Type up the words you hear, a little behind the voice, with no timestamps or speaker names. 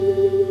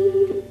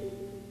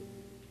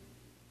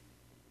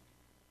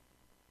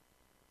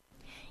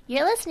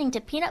You're listening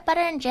to Peanut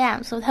Butter and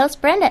Jams with host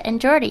Brenda and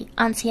Jordie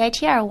on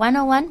CITR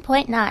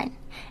 101.9,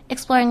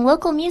 exploring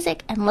local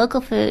music and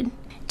local food.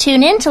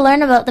 Tune in to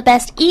learn about the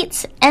best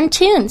eats and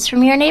tunes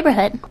from your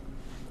neighborhood.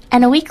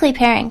 And a weekly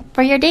pairing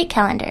for your date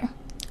calendar.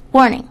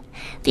 Warning,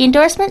 the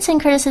endorsements and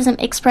criticism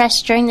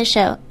expressed during the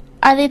show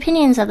are the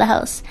opinions of the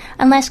host,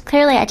 unless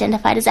clearly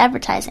identified as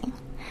advertising.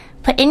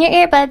 Put in your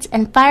earbuds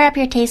and fire up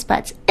your taste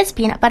buds. It's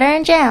Peanut Butter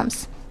and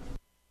Jams.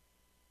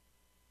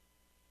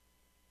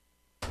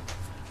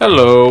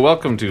 Hello,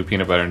 welcome to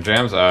Peanut Butter and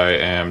Jams. I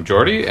am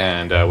Jordie,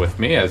 and with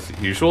me, as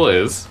usual,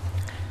 is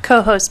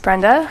co-host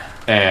Brenda.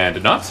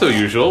 And not so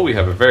usual, we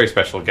have a very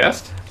special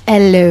guest.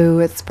 Hello,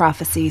 it's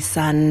Prophecy's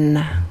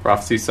son.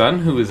 Prophecy's son,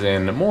 who is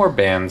in more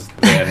bands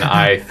than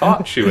I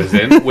thought she was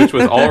in, which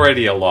was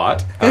already a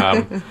lot.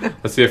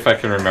 Let's see if I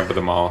can remember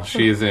them all.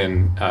 She's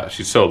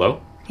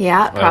solo.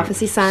 Yeah,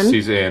 Prophecy's son.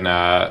 She's in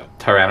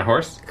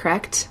Tyrannosaurus.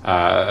 Correct.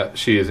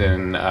 She is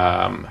in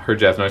Her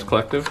Jazz Noise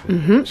Collective.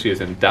 Mm-hmm. She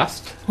is in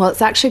Dust. Well,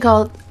 it's actually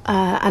called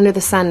Under the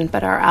Sun,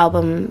 but our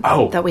album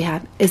that we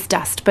have is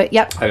Dust. But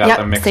yep. I got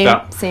them mixed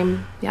up.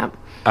 Same, yep.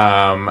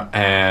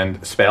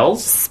 And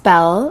Spells.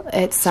 Spell.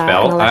 It's an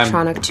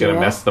electronic duo. I'm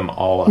going to mess them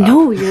all up.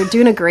 No, you're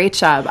doing a great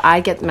job. I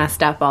get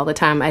messed up all the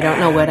time. I don't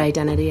know what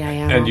identity I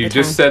am. And you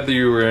just said that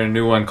you were in a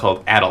new one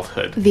called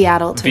Adulthood. The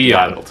Adulthood. The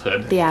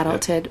Adulthood. The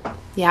Adulthood.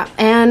 Yeah.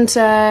 And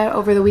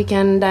over the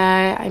weekend,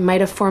 I might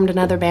have formed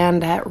another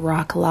band at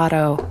Rock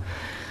Lotto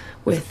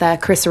with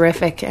Chris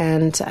Horrific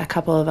and a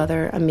couple of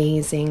other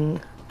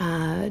amazing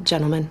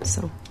gentlemen.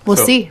 So we'll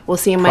see. We'll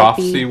see.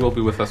 Prophecy will be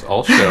with us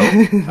all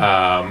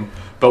show.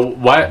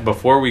 But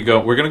before we go,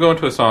 we're going to go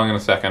into a song in a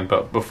second,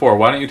 but before,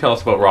 why don't you tell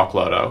us about Rock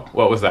Lotto?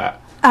 What was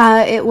that?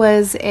 It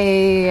was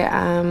a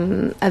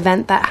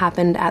event that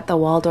happened at the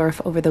Waldorf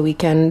over the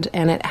weekend,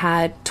 and it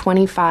had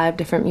 25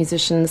 different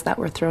musicians that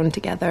were thrown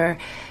together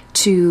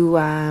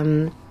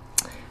to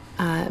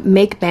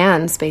make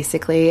bands,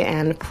 basically,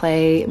 and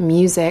play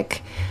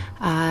music.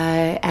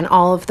 And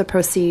all of the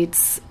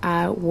proceeds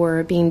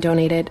were being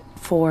donated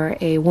for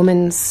a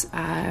women's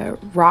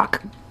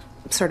rock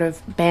sort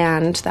of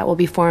band that will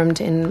be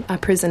formed in a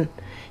prison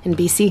in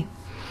BC.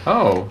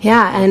 Oh.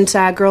 Yeah,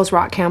 and Girls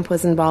Rock Camp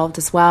was involved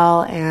as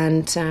well,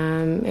 and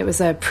it was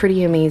a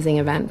pretty amazing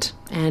event.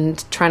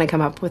 And trying to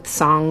come up with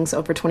songs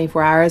over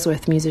 24 hours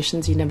with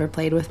musicians you never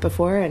played with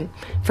before, and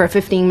for a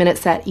 15-minute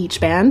set each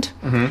band,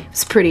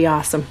 it's pretty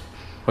awesome.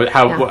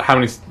 How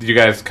many did you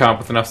guys come up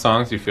with enough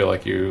songs? Do you feel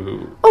like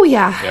you? Oh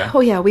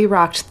yeah, we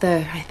rocked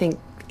I think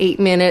 8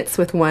 minutes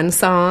with one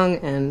song,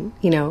 and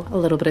a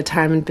little bit of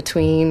time in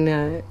between.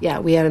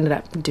 We ended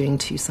up doing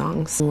 2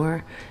 songs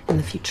more in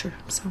the future.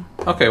 So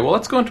okay, well,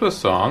 let's go into a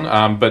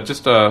song. But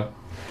just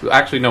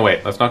actually, no,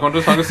 wait. Let's not go into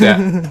a song just yet.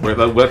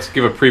 Let's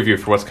give a preview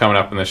for what's coming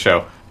up in the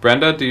show.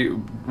 Brenda,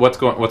 what's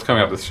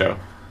coming up this show?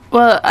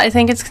 Well, I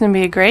think it's going to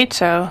be a great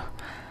show.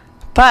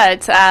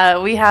 But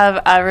we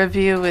have a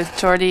review with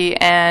Jordie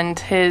and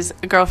his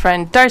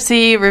girlfriend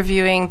Darcy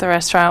reviewing the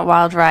restaurant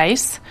Wild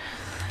Rice.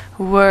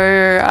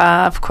 We're,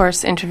 of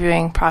course,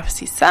 interviewing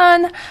Prophecy's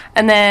son,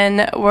 and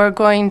then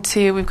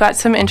we've got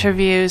some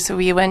interviews.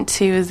 We went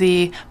to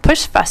the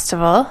Push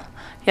Festival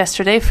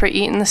yesterday for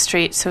Eat in the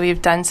Street, so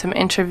we've done some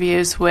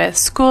interviews with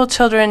school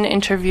children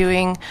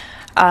reviewing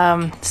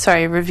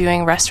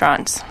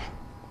restaurants.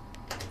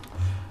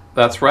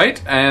 That's right,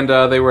 and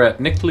they were at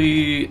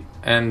Nickley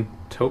and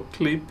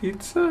Tokely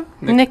Pizza?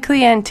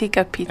 Nickley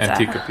Antica Pizza.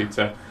 Antica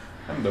Pizza.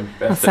 I'm the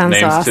best at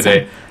names awesome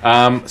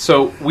today.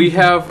 So we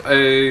have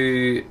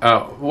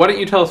why don't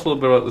you tell us a little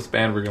bit about this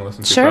band we're going to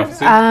listen to? Sure.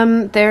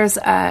 Prophecy? There's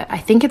I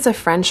think it's a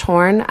French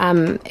horn.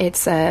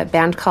 It's a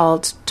band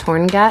called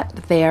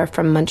Torngat. They are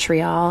from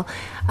Montreal.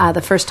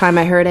 The first time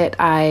I heard it,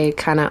 I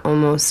kind of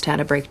almost had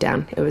a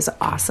breakdown. It was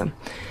awesome.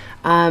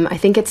 I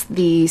think it's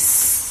the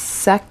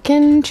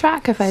second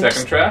track.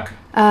 Second track?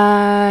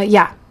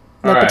 Yeah.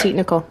 Le right. Petit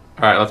Nicole.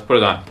 All right, let's put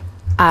it on.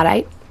 All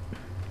right.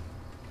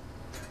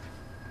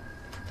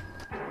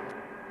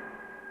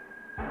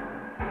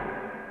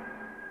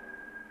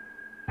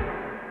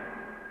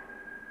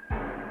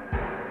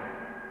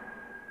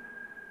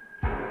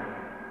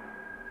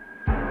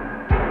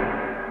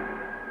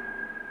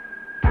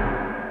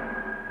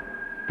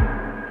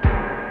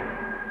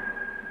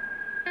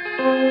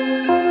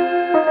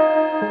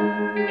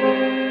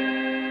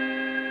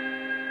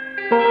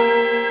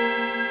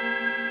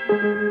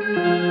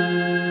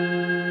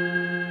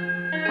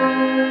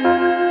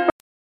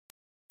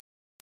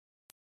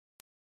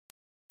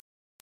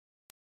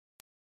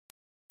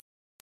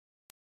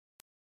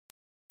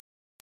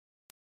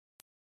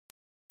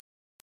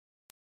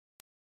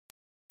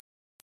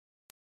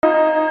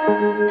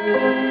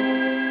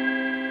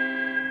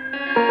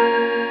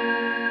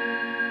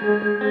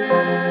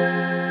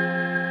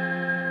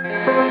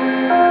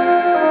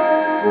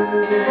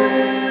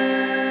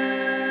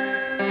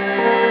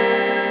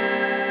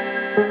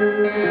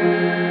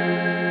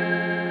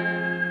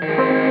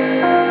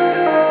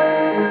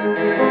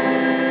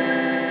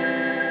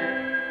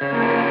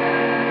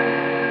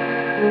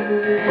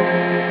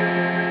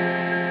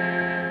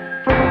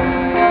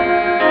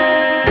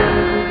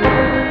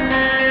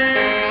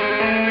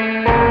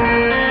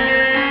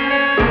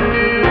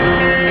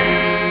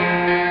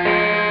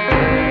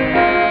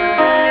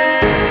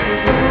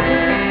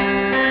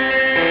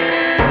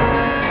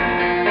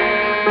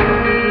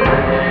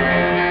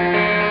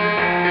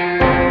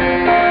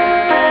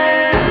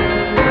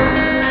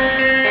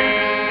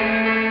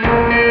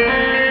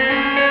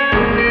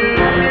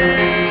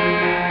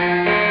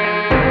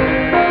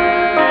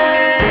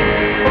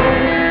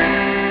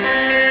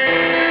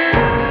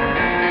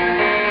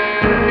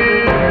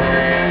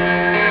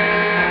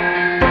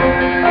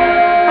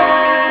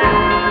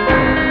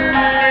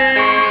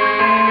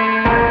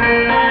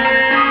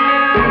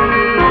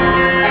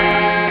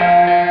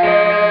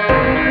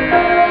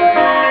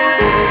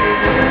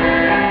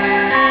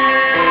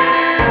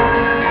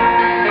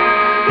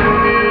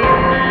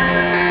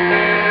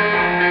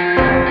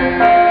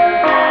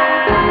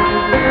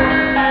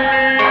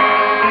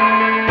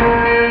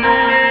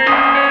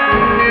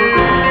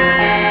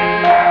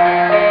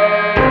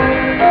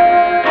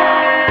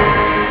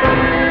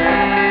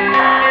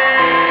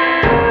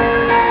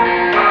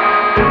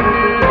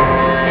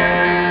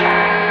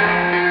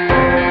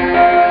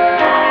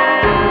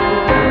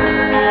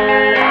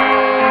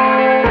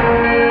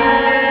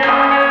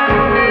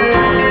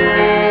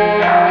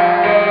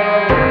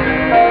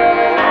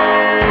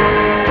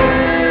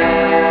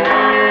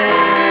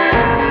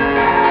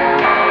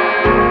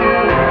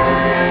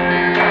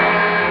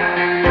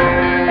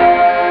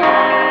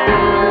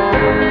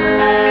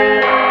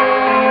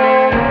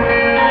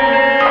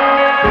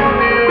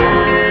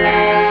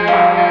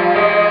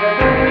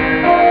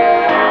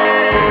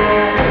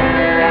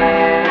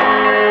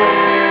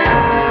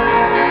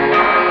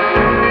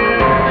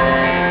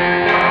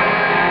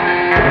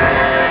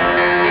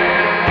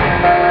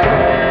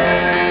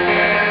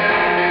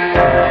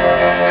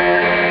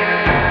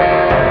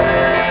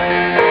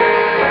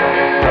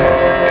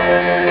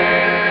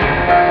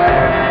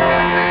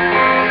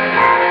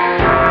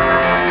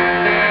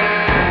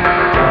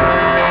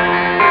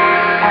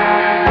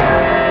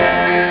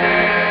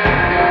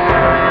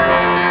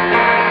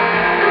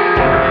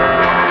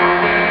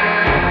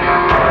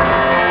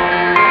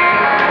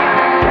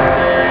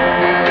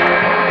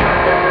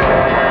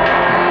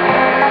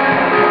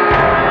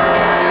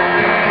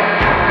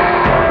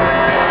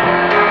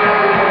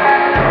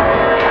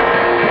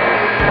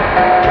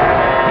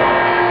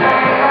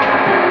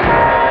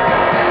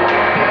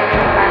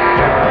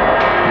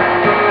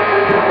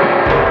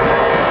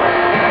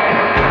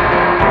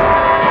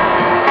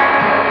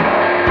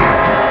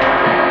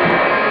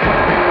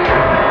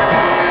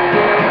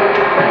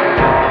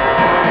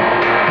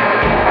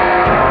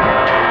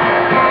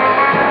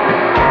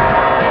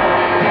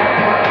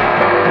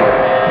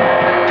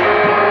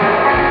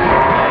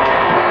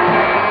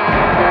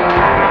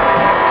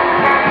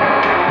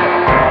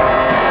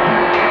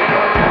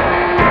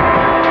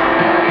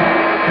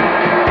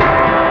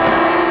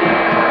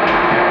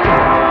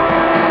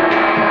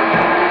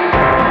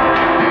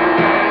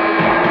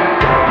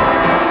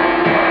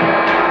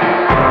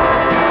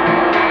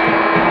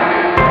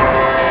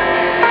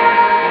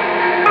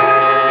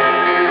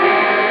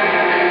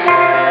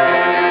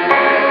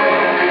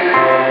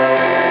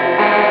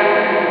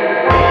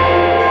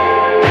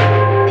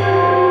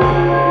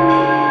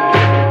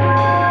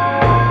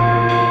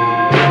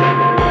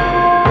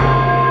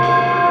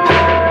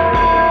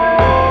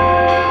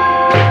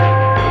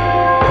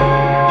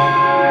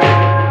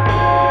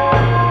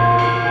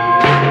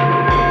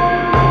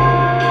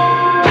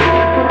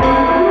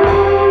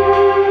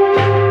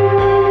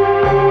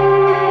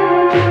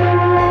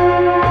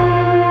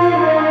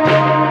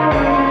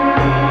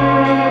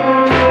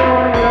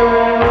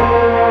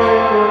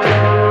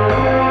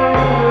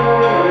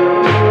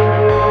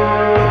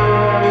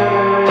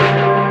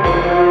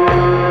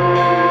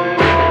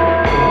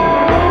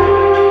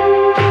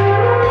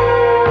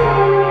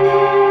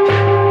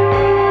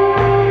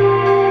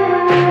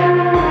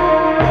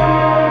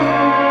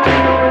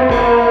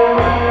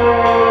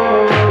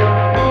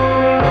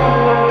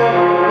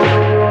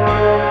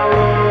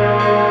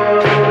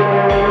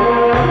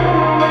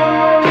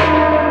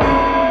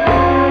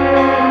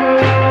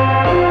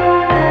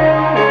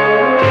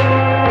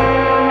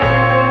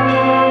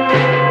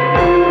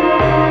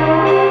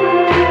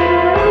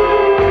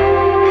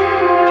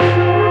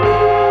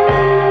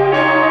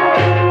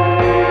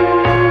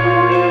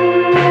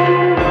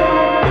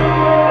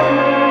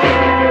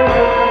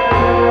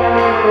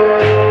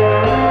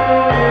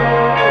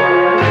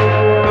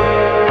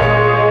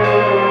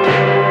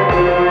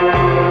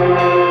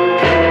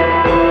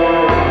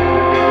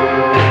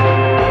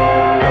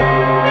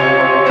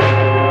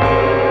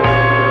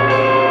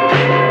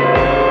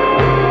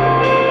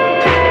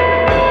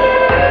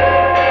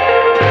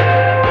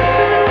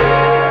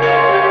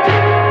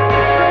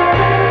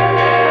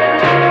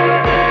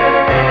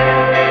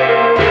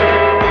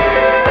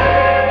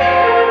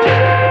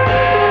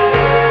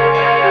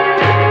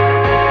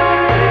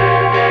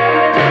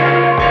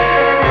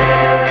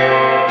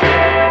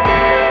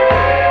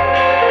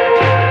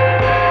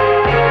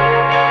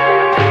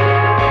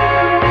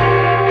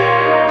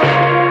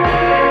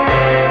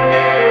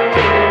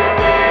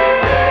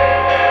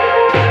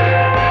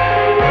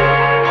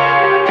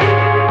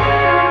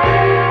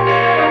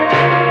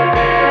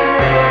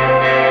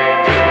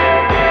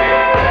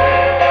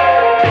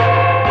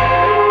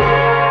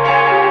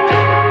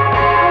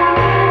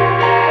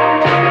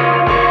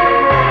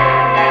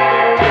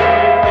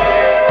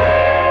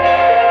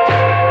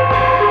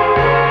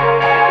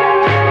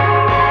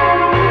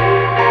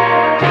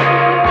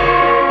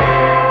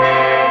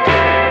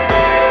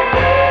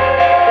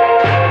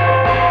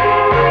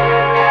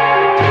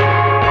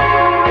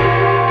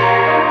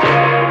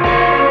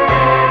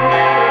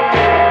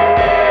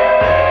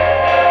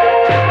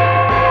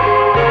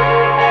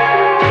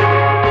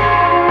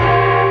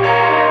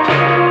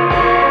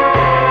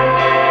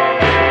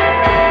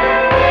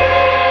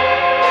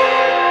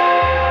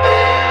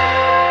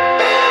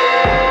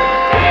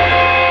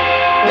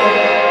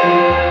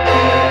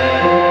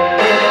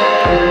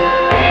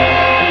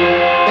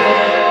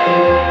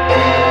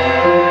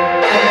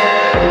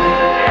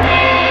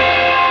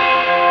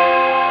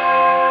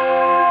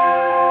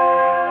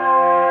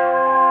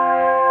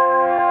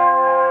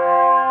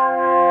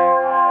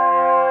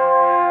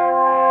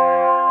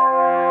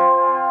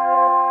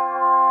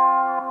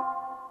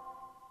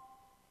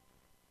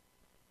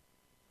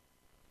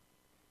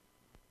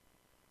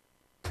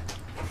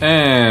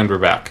 And we're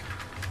back.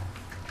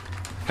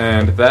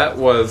 And that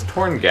was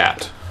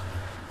Torngat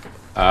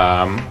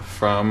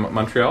from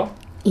Montreal.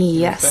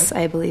 Yes,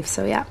 I believe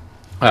so, yeah.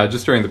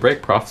 Just during the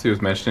break, Prophecy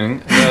was mentioning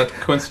that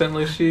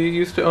coincidentally she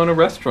used to own a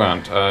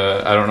restaurant.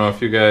 I don't know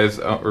if you guys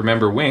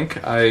remember Wink.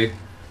 I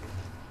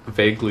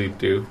vaguely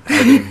do.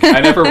 I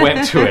never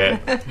went to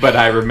it, but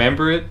I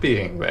remember it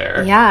being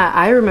there. Yeah,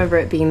 I remember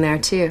it being there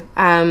too.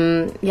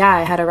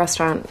 I had a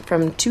restaurant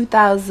from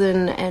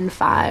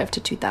 2005 to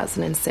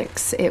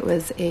 2006. It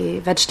was a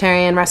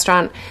vegetarian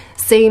restaurant.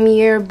 Same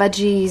year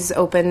Budgies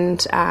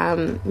opened.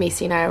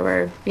 Macy and I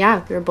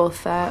we were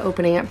both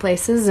opening up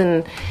places,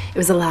 and it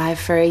was alive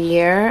for a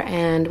year,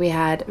 and we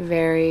had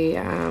very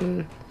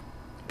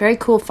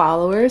cool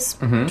followers,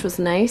 which was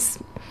nice.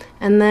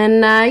 And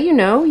then,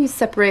 you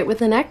separate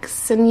with an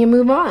ex and you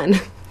move on.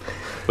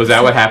 Was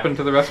that what happened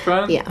to the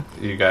restaurant? Yeah.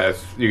 You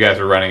guys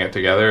were running it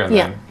together, and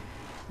then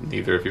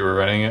neither of you were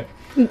running it?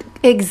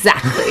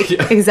 Exactly.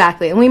 Yeah.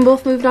 Exactly. And we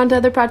both moved on to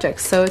other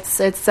projects. So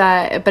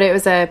but it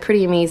was a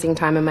pretty amazing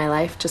time in my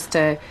life just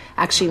to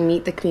actually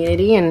meet the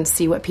community and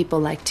see what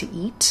people like to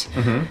eat.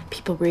 Mm-hmm.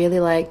 People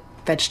really like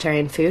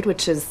vegetarian food,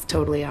 which is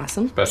totally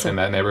awesome. Especially in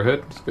that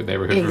neighborhood. It's a good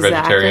neighborhood for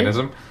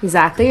vegetarianism.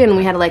 Exactly. And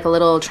we had like a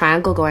little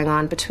triangle going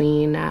on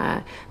between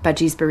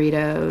Budgies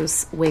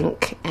Burritos,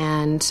 Wink,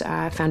 and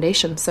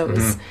Foundation. So it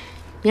was,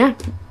 it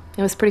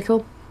was pretty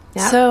cool.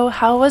 Yeah. So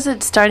how was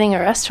it starting a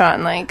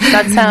restaurant? Like,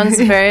 that sounds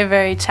very,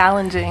 very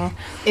challenging.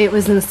 It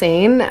was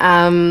insane.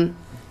 Wow.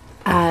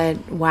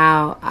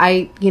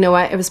 You know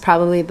what? It was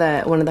probably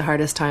one of the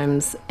hardest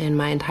times in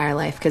my entire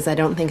life because I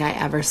don't think I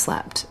ever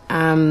slept.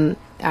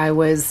 I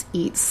was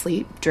eat,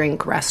 sleep,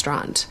 drink,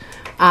 restaurant.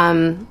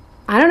 I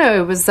don't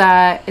know. It was.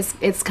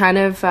 It's kind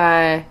of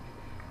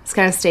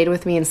stayed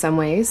with me in some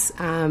ways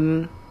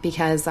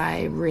because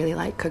I really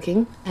like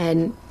cooking,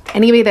 and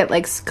anybody that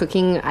likes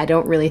cooking, I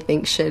don't really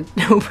think should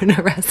open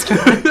a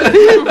restaurant,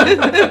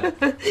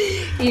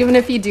 even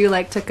if you do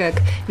like to cook,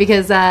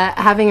 because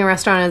having a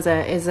restaurant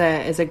is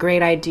a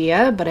great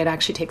idea, but it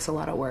actually takes a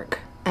lot of work.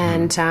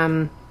 And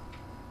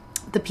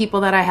the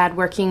people that I had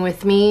working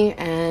with me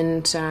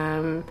and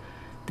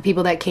the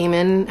people that came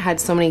in had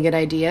so many good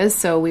ideas,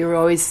 so we were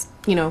always,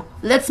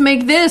 let's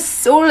make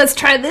this, or let's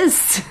try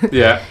this.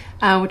 Yeah.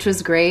 Which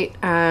was great.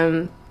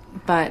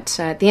 But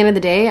at the end of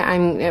the day,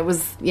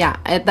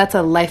 that's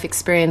a life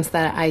experience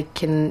that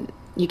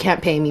you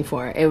can't pay me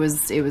for. It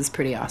was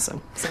pretty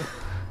awesome. So,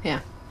 yeah.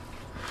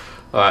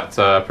 Well, that's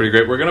pretty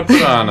great. We're going to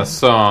put on a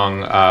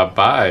song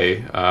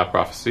by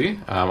Prophecy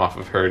off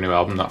of her new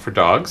album, Not for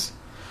Dogs.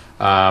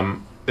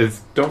 Don't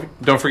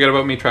Forget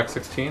About Me, track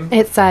 16?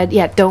 It's,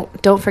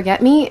 Don't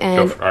Forget Me.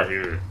 And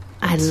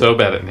I'm so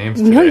bad at names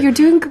today. No, you're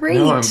doing great.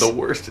 No, I'm the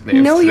worst at names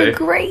today. No, you're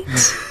great.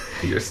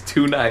 You're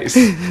too nice.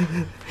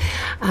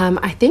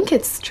 I think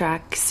it's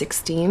track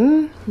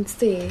 16. Let's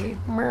see.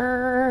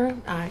 And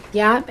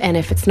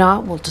if it's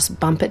not, we'll just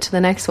bump it to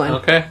the next one.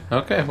 Okay.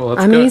 Well,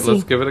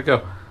 let's give it a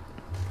go.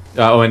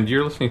 And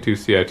you're listening to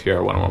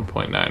CITR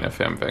 101.9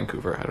 FM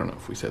Vancouver. I don't know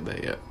if we said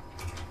that yet.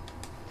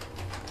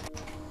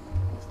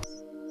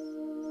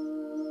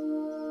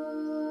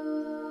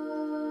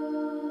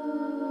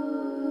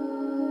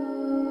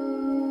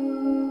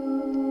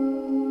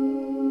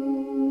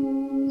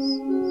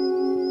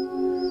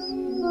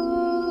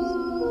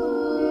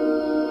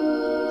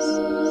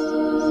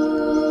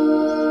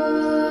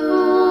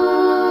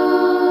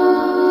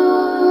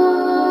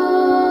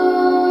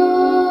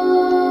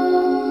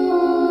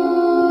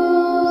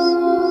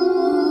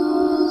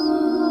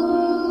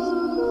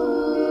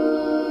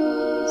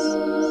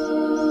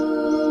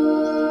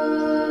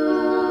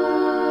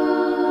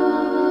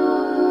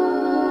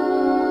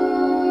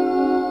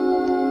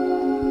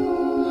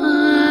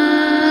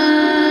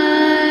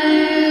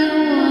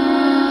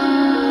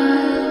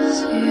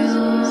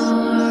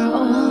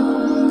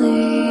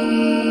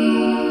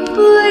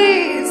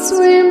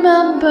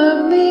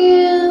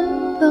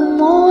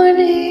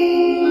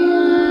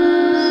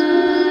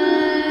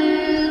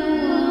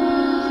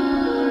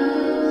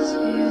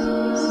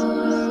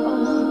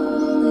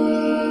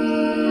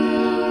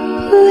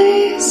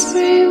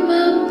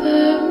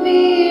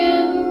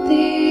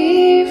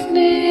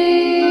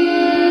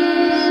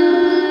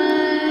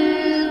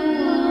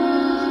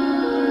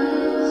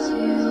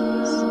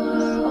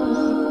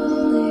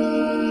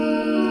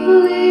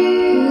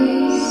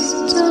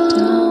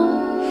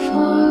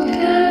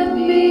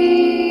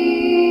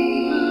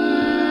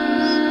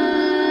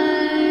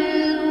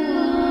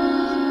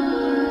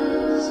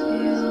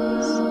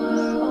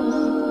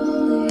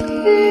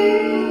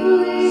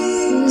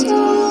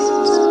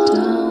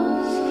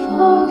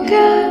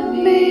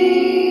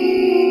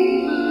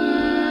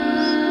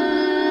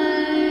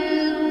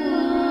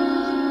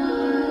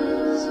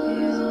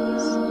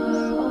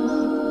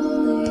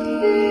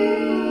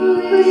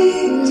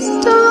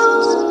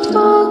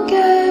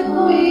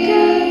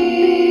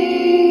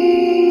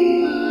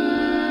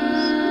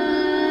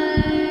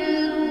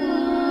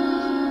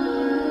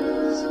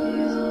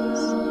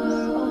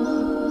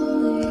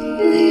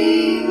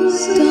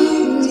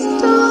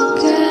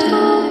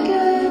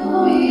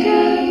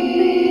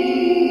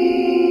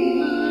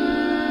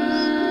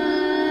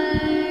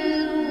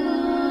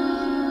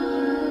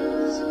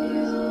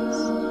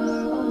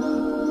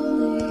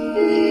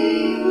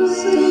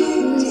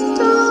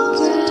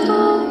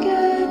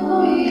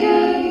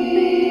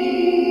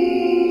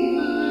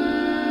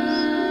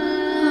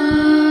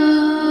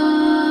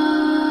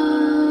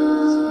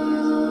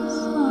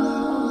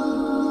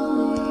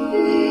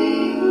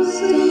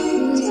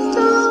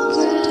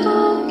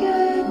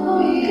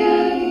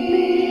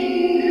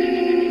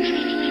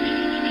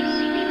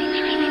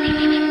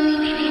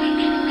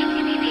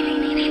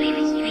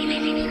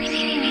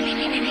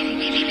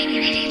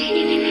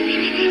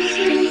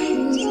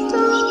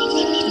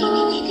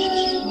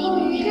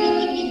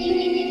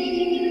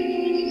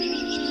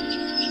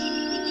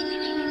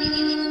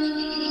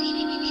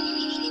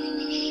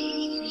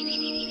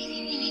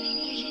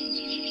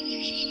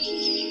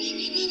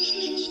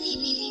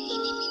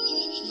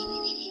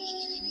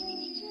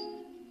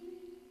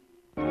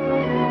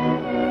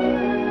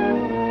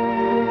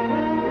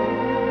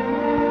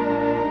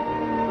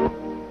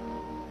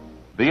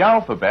 The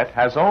alphabet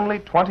has only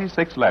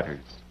 26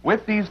 letters.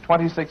 With these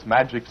 26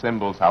 magic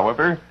symbols,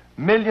 however,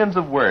 millions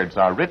of words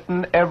are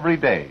written every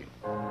day.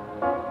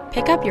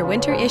 Pick up your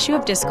winter issue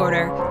of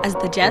Discorder, as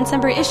the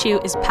Jancember issue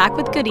is packed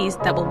with goodies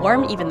that will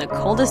warm even the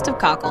coldest of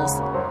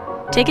cockles.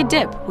 Take a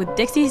dip with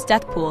Dixie's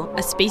Death Pool,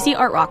 a spacey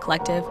art rock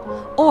collective,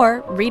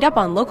 or read up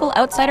on local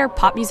outsider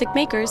pop music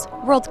makers,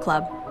 World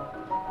Club.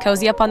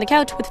 Cozy up on the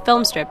couch with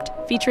Film Stripped,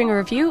 featuring a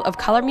review of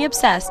Color Me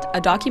Obsessed,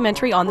 a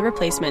documentary on the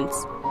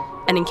Replacements.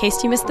 And in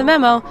case you missed the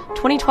memo,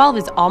 2012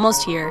 is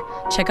almost here.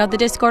 Check out the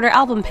Discorder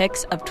album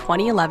picks of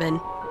 2011.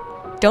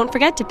 Don't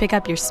forget to pick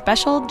up your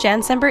special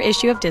Jancember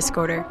issue of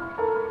Discorder.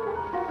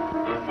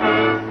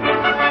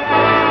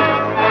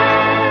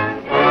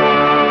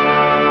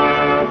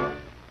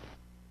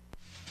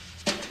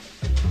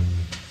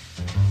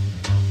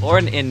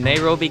 Born in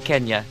Nairobi,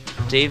 Kenya,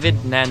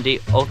 David Nandi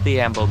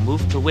Othiambo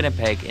moved to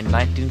Winnipeg in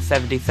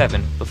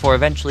 1977 before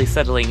eventually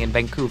settling in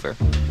Vancouver,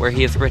 where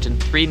he has written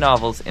 3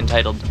 novels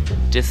entitled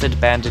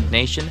Disbanded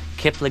Nation,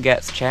 Kip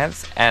Liggett's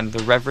Chance, and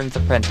The Reverend's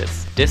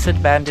Apprentice.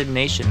 Disbanded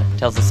Nation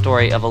tells the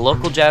story of a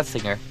local jazz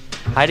singer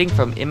hiding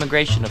from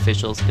immigration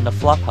officials in a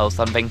flophouse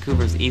on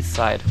Vancouver's east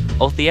side.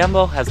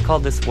 Othiambo has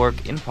called this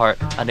work, in part,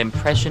 an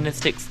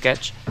impressionistic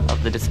sketch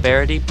of the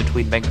disparity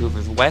between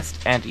Vancouver's west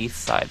and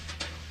east side.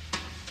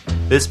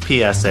 This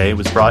PSA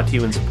was brought to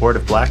you in support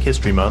of Black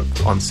History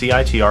Month on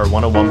CITR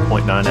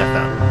 101.9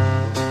 FM.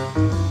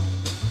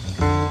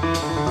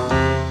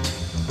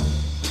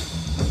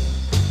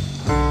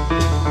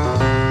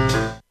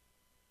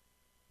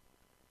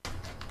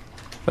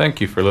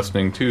 Thank you for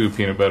listening to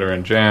Peanut Butter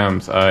and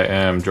Jams. I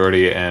am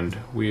Jordie, and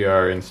we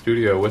are in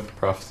studio with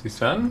Prophecy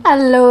Sun.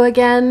 Hello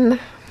again.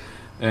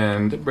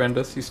 And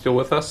Brenda, is you still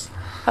with us?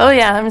 Oh,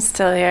 yeah, I'm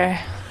still here.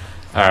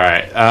 All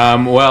right.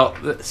 Well,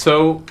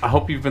 so I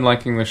hope you've been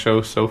liking the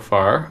show so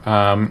far.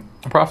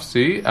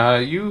 Prophecy,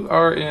 you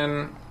are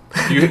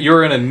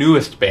you're in a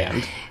newest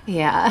band.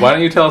 Yeah. Why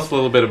don't you tell us a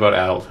little bit about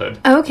Adulthood?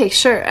 Okay,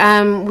 sure.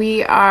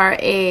 We are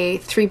a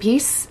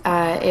 3-piece.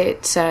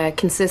 It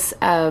consists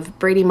of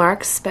Brady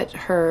Marks, but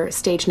her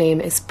stage name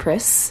is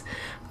Pris,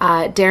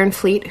 Darren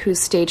Fleet, whose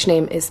stage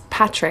name is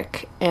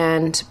Patrick,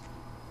 and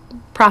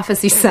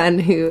Prophecy Sun,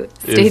 whose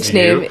stage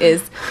name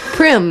is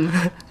Prim.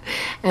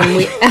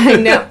 And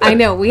I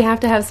know, we have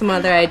to have some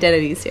other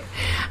identities here.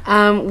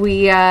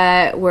 We're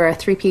a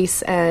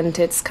 3-piece, and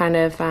it's kind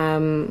of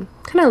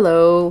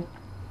low,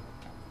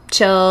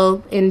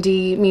 chill,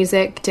 indie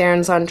music.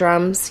 Darren's on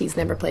drums. He's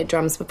never played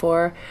drums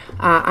before.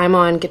 I'm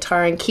on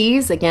guitar and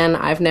keys. Again,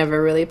 I've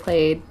never really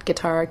played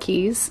guitar or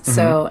keys. Mm-hmm.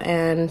 So,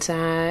 and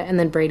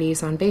then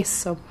Brady's on bass.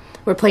 So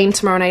we're playing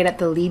tomorrow night at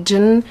the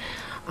Legion.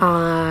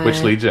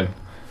 Which Legion?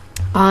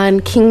 On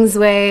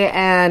Kingsway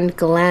and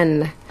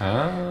Glen.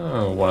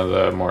 Oh, one of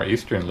the more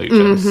eastern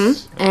legions.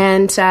 Mm-hmm.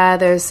 And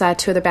there's 2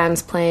 other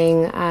bands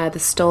playing. The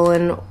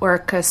Stolen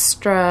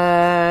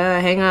Orchestra.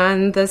 Hang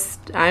on.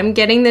 I'm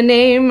getting the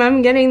name.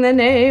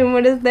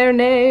 What is their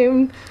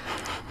name?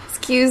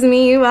 Excuse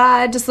me.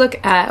 Just look.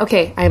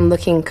 Okay, I'm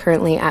looking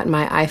currently at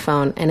my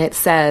iPhone, and it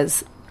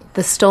says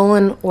the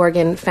Stolen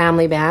Organ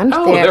Family Band.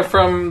 Oh, they're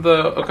from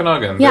the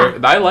Okanagan. Yeah.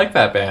 I like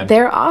that band.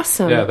 They're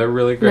awesome. Yeah, they're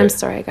really great. And I'm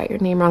sorry, I got your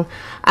name wrong.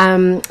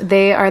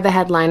 They are the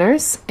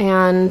headliners,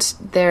 and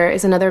there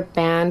is another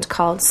band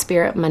called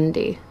Spirit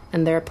Monday,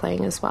 and they're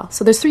playing as well.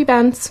 So there's 3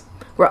 bands.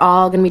 We're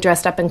all going to be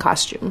dressed up in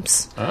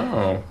costumes.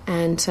 Oh.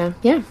 And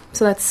yeah,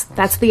 so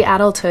that's the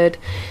Adulthood.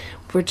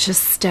 We're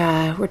just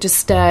going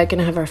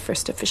to have our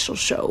first official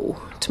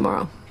show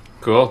tomorrow.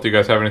 Cool. Do you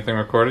guys have anything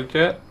recorded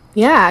yet?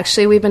 Yeah,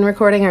 actually, we've been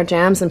recording our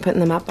jams and putting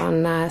them up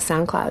on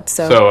SoundCloud.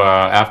 So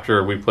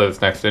after we play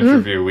this next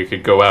interview, we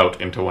could go out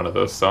into one of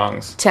those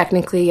songs.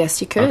 Technically, yes,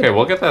 you could. Okay,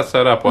 we'll get that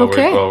set up while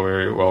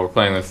we're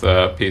playing this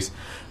piece.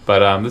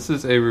 But this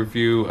is a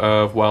review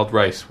of Wild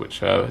Rice,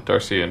 which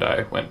Darcy and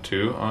I went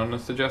to on a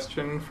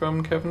suggestion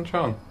from Kevin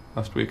Chong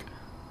last week.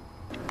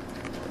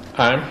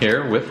 I'm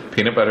here with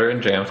Peanut Butter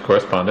and Jams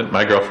correspondent,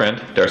 my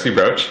girlfriend, Darcy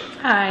Broach.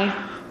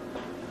 Hi.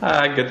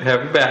 Good to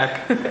have you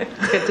back.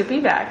 Good to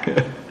be back.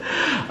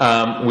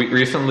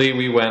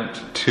 We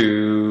went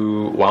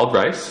to Wild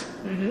Rice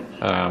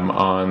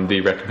on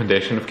the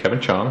recommendation of Kevin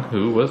Chong,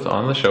 who was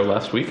on the show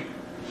last week,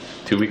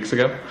 2 weeks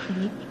ago.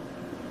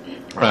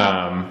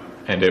 Mm-hmm.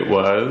 And it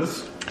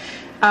was...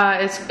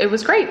 It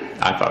was great.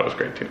 I thought it was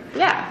great, too.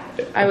 Yeah.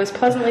 I was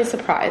pleasantly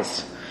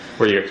surprised.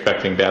 Were you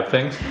expecting bad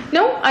things?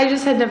 No, I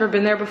just had never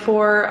been there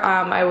before.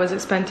 I was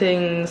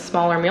expecting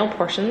smaller meal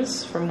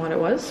portions from what it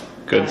was.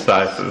 Good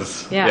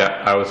sizes.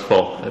 Yeah, I was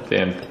full at the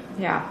end.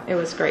 Yeah, it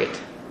was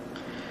great.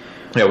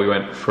 Yeah, we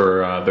went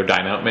for their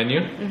dine-out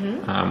menu,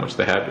 which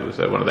they had. It was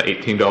one of the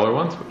 $18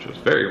 ones, which was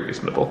very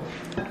reasonable,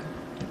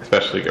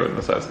 especially given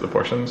the size of the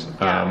portions.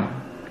 Yeah.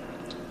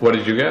 What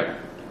did you get?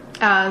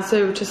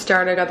 So to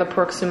start, I got the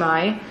pork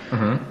sumai.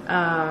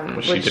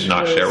 Which you did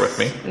not share with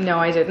me. No,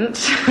 I didn't.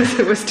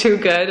 It was too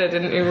good. I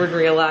didn't even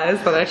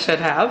realize that I should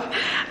have.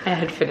 I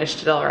had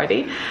finished it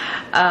already.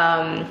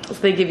 So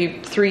they give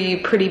you 3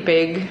 pretty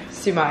big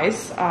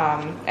sumais.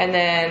 And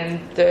then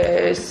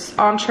the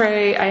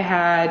entree, I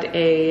had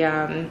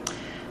a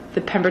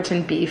the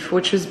Pemberton beef,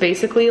 which was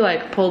basically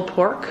like pulled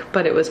pork,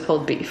 but it was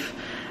pulled beef.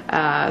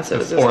 So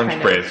it's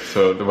orange braised.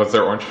 So was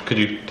there orange? Could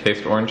you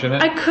taste orange in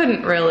it? I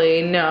couldn't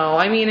really. No,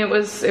 I mean it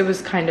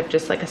was kind of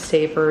just like a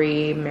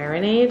savory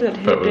marinade that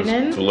had been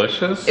in.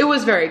 Delicious. It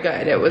was very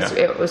good. It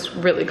was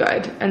really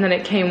good. And then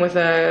it came with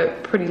a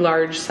pretty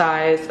large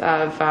size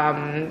of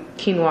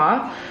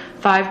quinoa.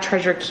 5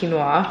 treasure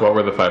quinoa. What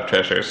were the 5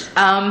 treasures?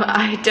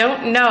 I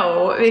don't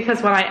know,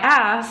 because when I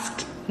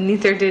asked,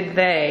 neither did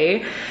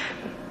they.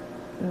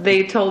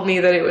 They told me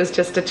that it was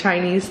just a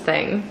Chinese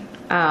thing.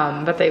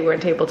 But they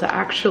weren't able to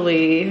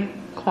actually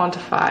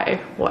quantify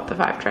what the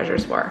 5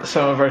 treasures were.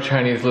 Some of our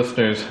Chinese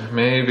listeners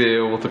may be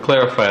able to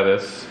clarify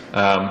this.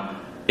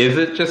 Is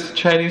it just a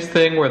Chinese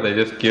thing where they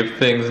just give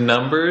things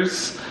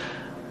numbers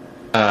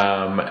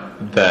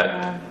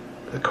that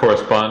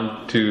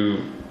correspond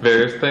to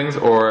various things?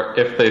 Or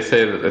if they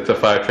say that it's a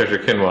 5 treasure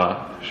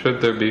quinoa, should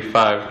there be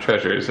 5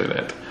 treasures in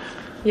it?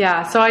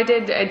 Yeah, so I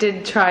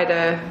did try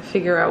to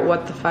figure out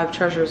what the 5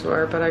 treasures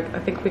were, but I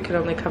think we could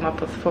only come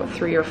up with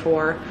 3 or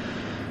 4.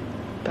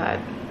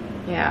 But,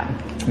 yeah.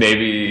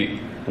 Maybe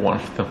one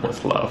of them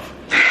was love.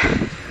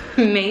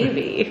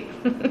 Maybe.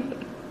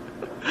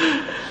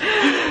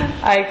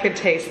 I could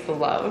taste the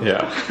love.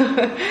 Yeah.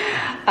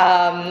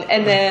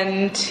 And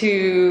then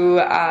to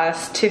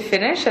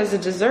finish as a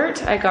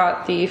dessert, I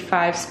got the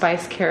 5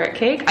 spice carrot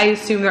cake. I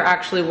assume there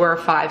actually were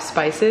 5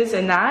 spices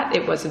in that.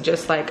 It wasn't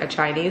just like a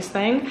Chinese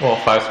thing. Well,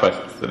 5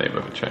 spices is the name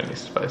of a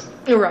Chinese spice.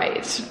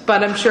 Right,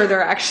 but I'm sure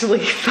there are actually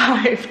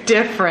 5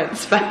 different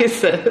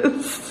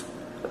spices.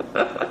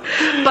 But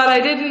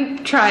I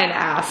didn't try and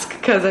ask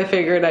because I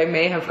figured I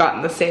may have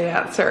gotten the same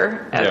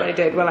answer as I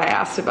did when I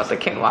asked about the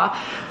quinoa.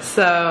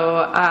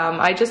 So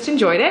I just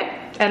enjoyed it,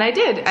 and I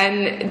did.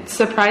 And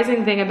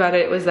surprising thing about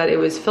it was that it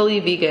was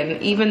fully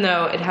vegan, even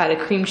though it had a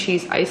cream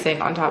cheese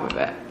icing on top of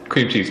it.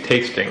 Cream cheese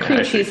tasting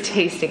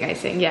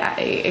icing, yeah,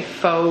 a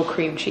faux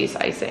cream cheese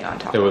icing on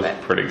top of it. It was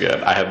pretty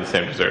good. I had the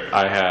same dessert.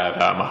 I had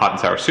a hot and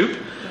sour soup,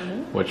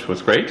 which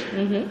was great,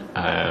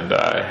 and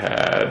I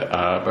had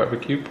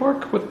barbecue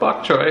pork with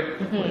bok choy,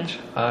 which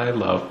I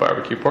love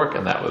barbecue pork,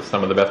 and that was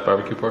some of the best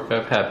barbecue pork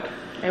I've had.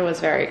 It was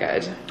very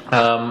good.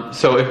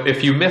 So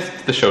if you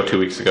missed the show 2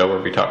 weeks ago where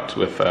we talked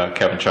with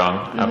Kevin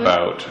Chong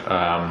about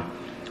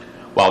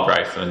Wild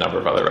Rice and a number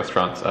of other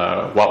restaurants,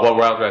 what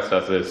Wild Rice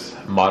does is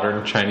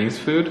modern Chinese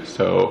food.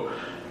 So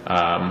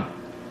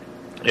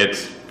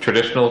it's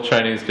traditional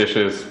Chinese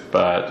dishes,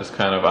 but just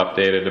kind of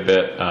updated a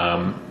bit,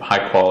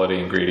 high quality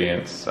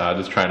ingredients,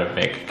 just trying to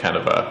make kind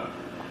of a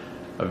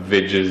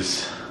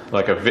veggies,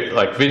 like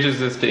veggies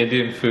is to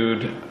Indian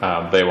food,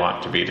 they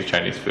want to be to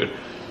Chinese food.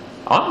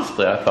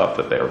 Honestly, I thought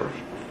that their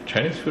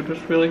Chinese food was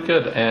really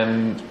good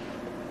and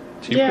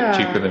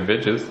cheaper than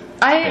veggies.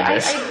 I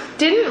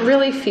didn't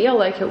really feel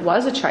like it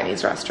was a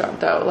Chinese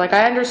restaurant, though. Like,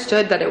 I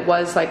understood that it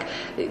was like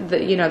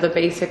the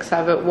basics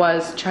of it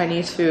was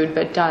Chinese food,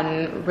 but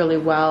done really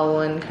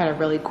well and kind of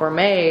really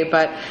gourmet.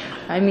 But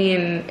I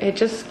mean, it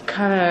just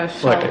kind of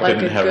felt like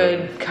a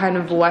good kind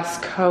of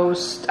West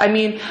Coast. I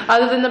mean,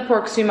 other than the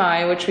pork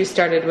sumai, which we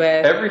started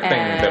with, everything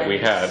that we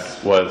had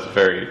was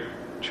very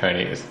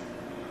Chinese.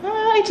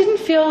 I didn't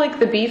feel like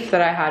the beef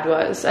that I had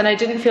was, and I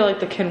didn't feel like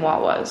the quinoa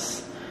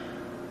was.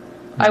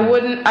 I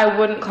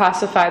wouldn't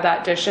classify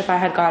that dish if I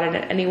had gotten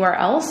it anywhere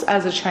else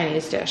as a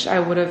Chinese dish. I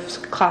would have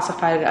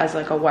classified it as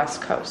like a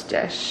West Coast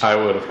dish. I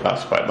would have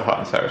classified the hot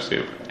and sour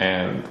soup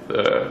and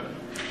the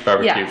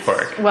barbecue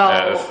pork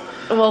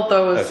well,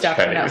 those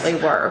definitely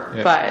Chinese. were.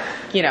 Yeah. But,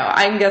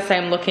 I guess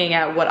I'm looking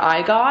at what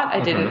I got. I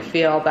didn't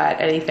feel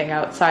that anything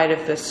outside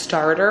of the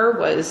starter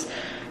was,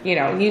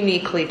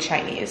 uniquely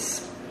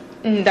Chinese.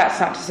 And that's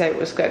not to say it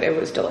was good. It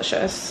was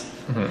delicious.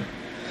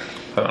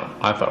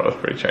 I thought it was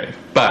pretty Chinese,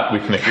 but we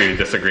can agree to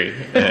disagree.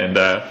 And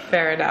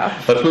fair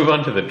enough. Let's move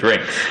on to the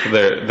drinks.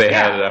 They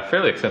had a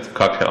fairly extensive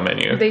cocktail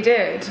menu. They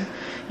did.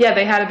 Yeah,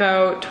 they had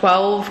about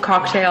 12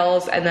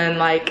 cocktails and then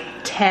like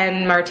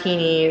 10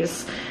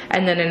 martinis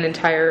and then an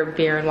entire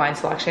beer and wine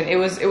selection. It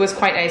was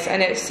quite nice,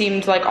 and it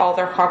seemed like all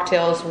their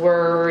cocktails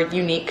were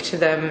unique to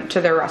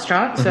their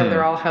restaurant, so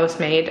they're all house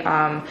made.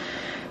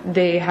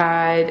 They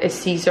had a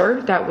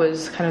Caesar that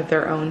was kind of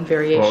their own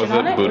variation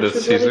on it, Buddha which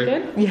was Caesar? really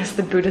good. Yes,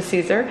 the Buddha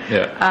Caesar.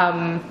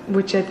 Yeah.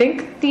 Which I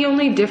think the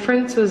only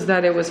difference was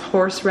that it was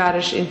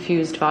horseradish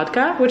infused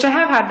vodka, which I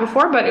have had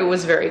before, but it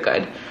was very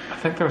good. I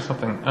think there was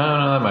something. Oh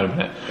no, that might have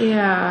been it.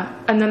 Yeah,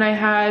 and then I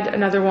had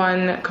another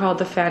one called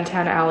the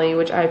Fantan Alley,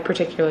 which I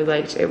particularly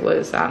liked. It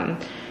was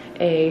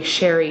a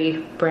sherry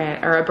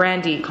brand or a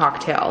brandy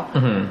cocktail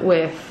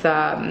with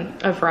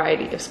a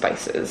variety of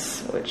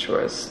spices, which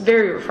was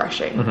very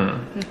refreshing.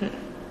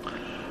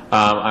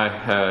 I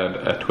had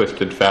a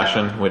Twisted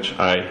Fashion, which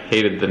I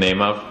hated the name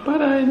of,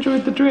 but I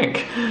enjoyed the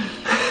drink.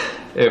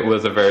 It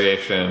was a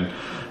variation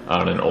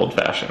on an old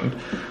fashioned.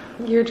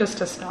 You're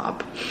just a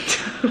snob.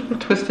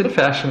 Twisted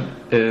Fashion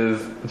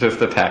is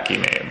just a tacky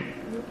name.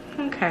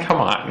 Okay.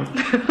 Come on.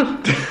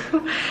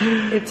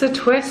 It's a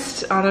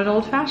twist on an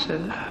old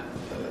fashioned.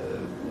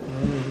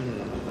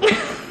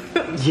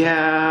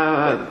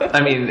 Yeah,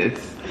 I mean,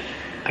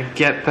 I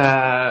get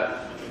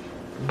that,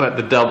 but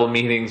the double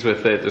meanings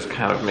with it just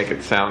kind of make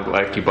it sound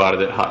like you bought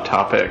it at Hot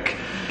Topic.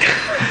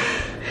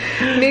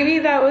 Maybe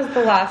that was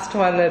the last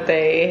one that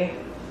they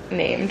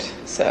named,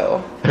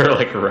 so... They were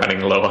like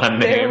running low on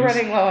names. They were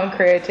running low on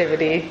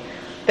creativity.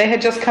 They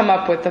had just come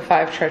up with the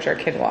 5 treasure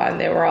quinoa, and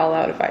they were all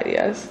out of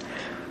ideas.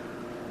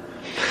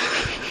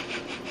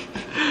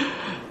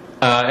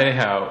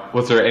 Anyhow,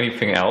 was there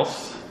anything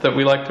else that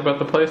we liked about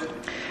the place?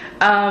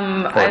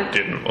 Or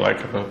didn't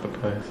like about the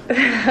place?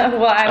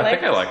 Well, I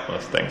think I liked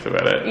most things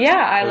about it. Yeah,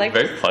 I liked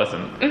it. Was very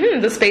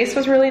pleasant. The space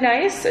was really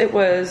nice. It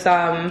was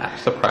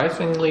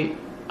surprisingly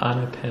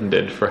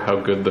unattended for how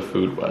good the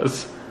food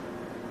was.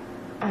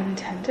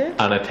 Unattended?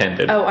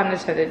 Unattended. Oh,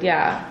 unattended,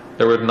 yeah.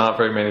 There were not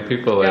very many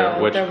people there,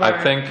 No, which there I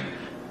weren't. think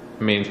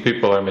means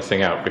people are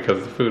missing out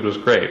because the food was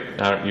great.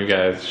 You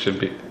guys should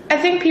be... I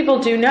think people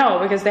do know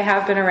because they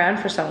have been around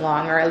for so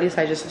long, or at least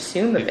I just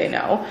assume that they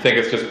know. I think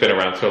it's just been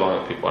around so long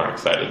that people aren't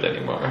excited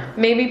anymore.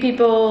 Maybe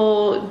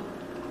people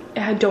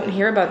don't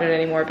hear about it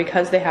anymore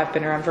because they have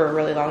been around for a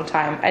really long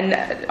time.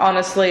 And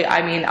honestly,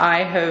 I mean,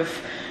 I have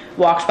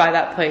walked by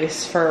that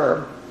place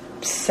for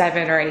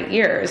 7 or 8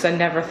 years and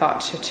never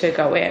thought to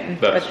go in.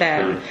 That's but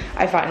then true.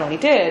 I finally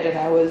did, and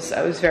I was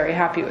very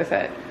happy with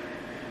it.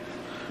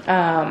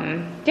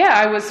 Yeah,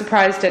 I was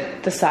surprised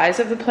at the size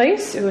of the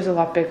place. It was a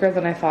lot bigger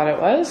than I thought it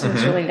was. It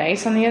was really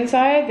nice on the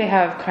inside. They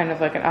have kind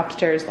of like an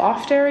upstairs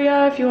loft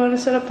area if you want to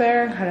sit up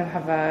there and kind of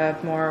have a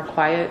more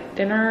quiet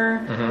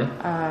dinner.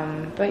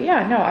 But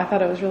yeah, no, I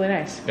thought it was really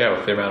nice. Yeah,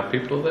 with the amount of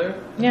people there,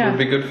 Yeah. it would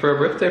be good for a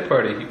birthday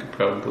party. You could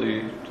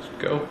probably just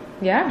go.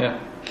 Yeah.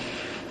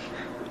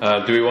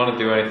 Yeah. Do we want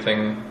to do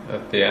anything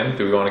at the end?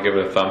 Do we want to give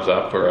it a thumbs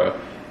up or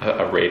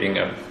a rating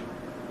of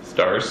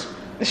stars?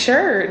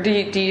 Sure.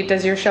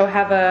 Does your show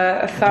have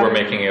a thumb We're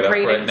making it up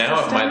rating right now.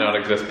 system? It might not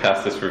exist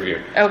past this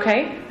review.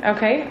 Okay.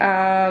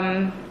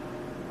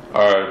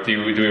 Or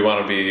do we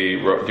want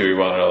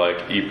to like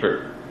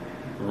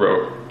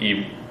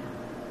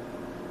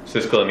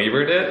Siskel and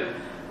Ebert it,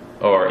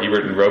 or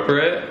Ebert and Roper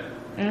it,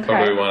 Okay.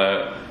 or do we want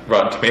to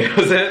Rotten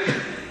Tomatoes it?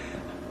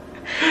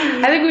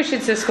 I think we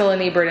should Siskel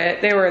and Ebert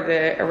it. They were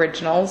the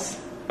originals.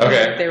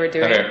 Okay. They were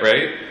doing. Okay,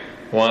 ready?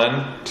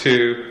 1,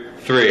 2,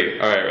 3.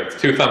 All right,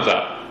 it's 2 thumbs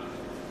up.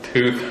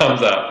 2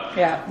 thumbs up.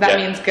 Yeah, that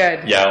means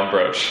good. Yeah, and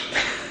Broach.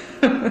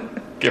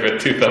 Give it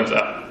 2 thumbs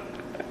up.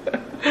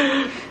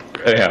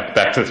 Anyhow,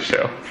 back to the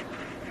show.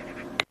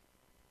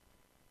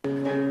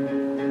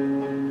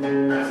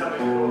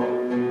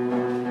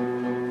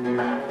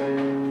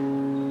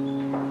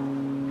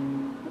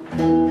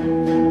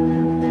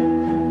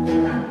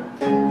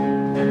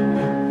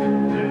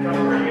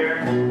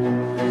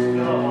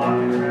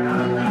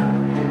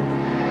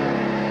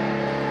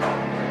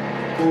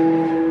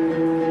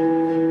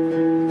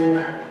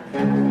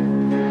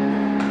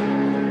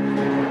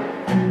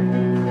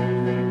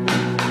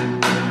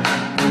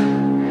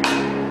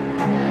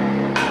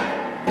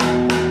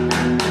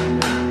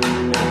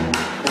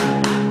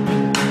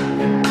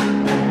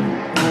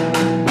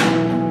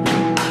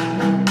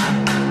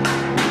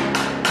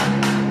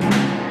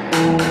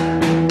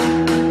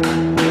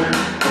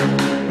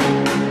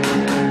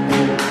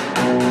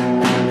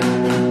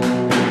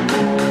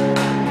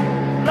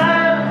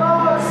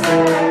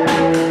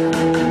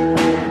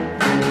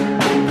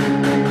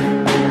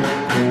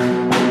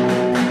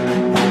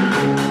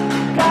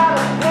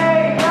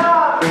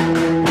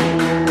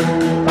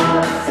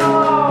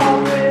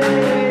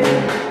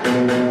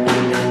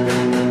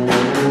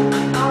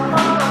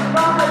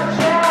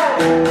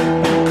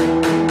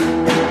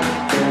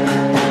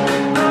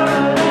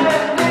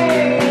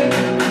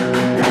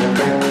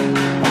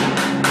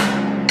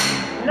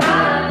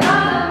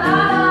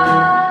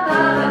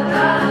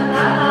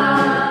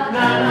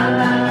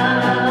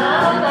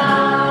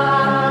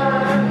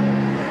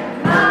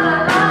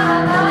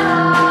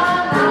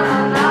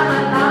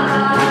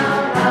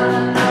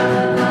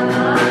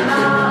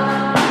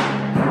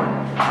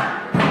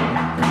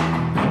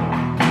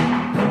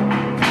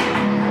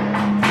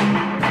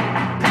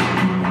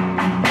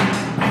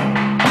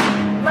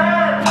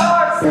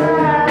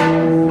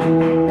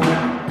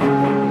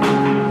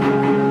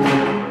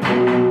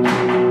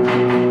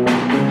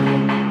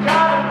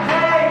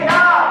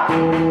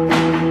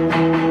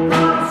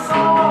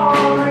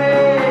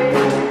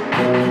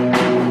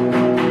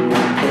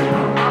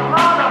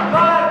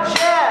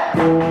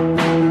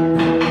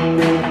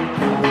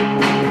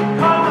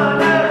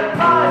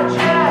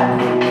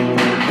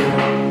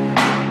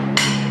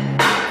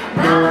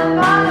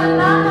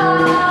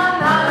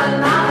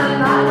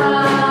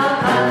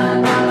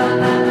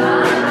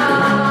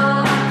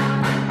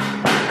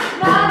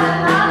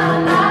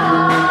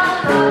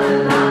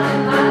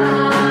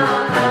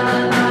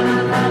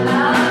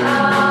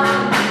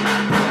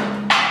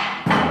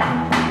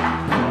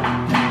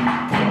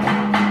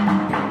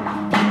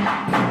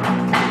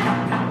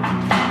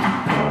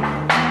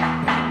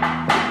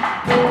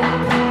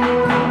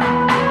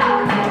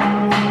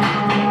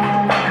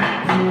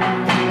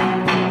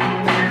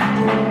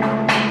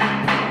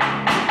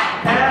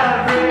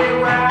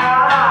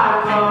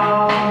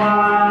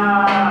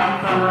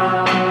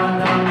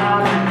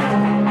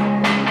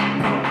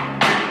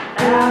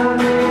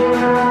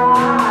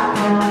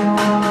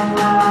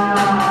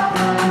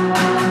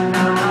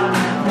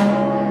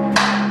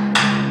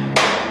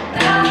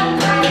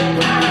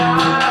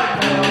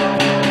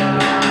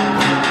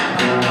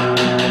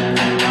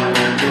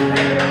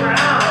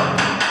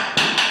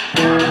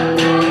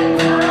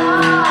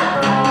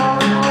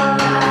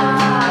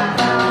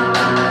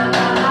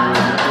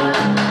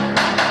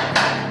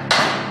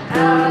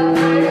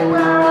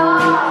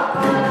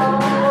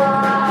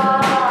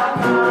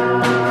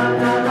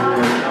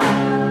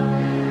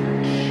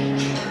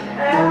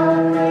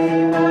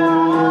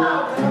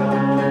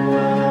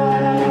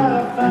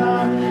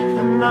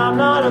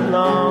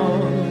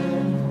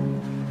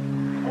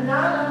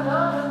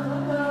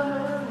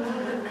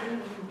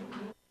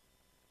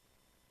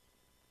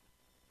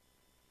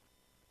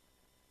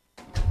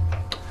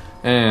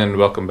 And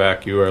welcome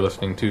back. You are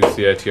listening to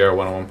CITR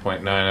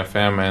 101.9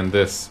 FM, and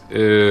this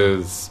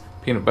is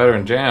Peanut Butter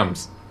and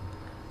Jams.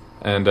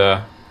 And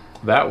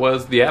that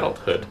was The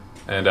Adulthood.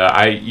 And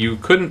you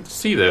couldn't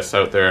see this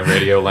out there in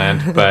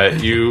Radioland,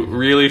 but you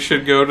really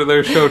should go to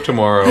their show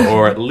tomorrow,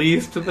 or at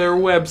least their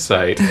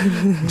website,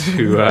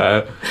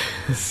 to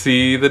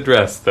see the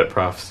dress that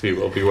Prophecy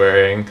will be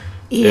wearing.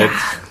 Yeah.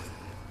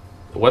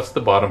 What's the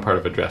bottom part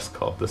of a dress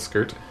called? The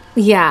skirt?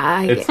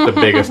 Yeah. It's the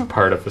biggest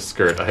part of a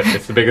skirt.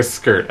 It's the biggest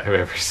skirt I've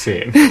ever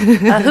seen.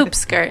 A hoop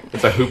skirt.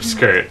 It's a hoop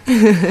skirt.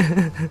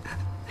 Yeah,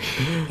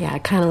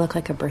 it kind of looked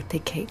like a birthday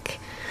cake.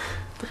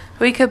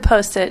 We could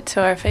post it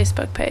to our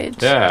Facebook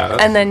page. Yeah.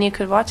 And then you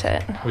could watch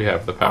it. We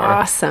have the power.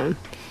 Awesome.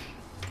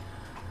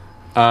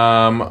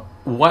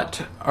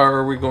 What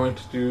are we going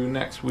to do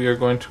next? We are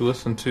going to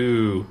listen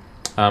to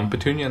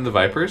Petunia and the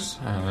Vipers.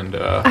 And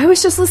I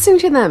was just listening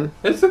to them.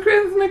 Isn't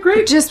it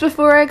great? Just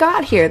before I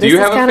got here. Do you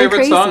have a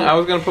favorite song? I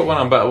was going to put one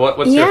on, but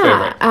what's your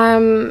favorite?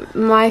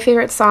 My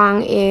favorite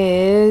song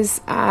is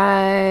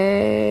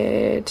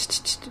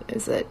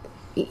it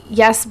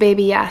Yes,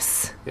 Baby,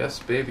 Yes. Yes,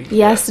 Baby, Yes.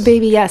 Yes,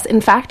 Baby, Yes. In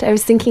fact, I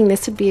was thinking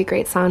this would be a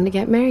great song to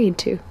get married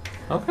to.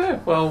 Okay,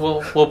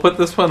 well, we'll put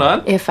this one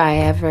on. If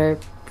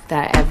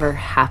that ever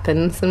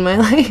happens in my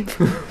life.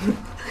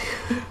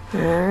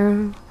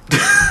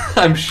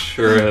 I'm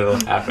sure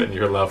it'll happen.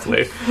 You're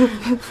lovely.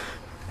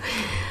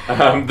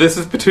 This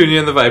is Petunia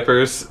and the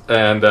Vipers,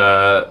 and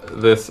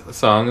this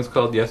song is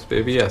called Yes,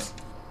 Baby, Yes.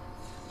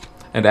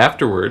 And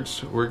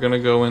afterwards, we're going to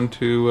go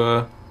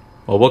into...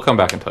 we'll come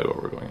back and tell you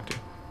what we're going into.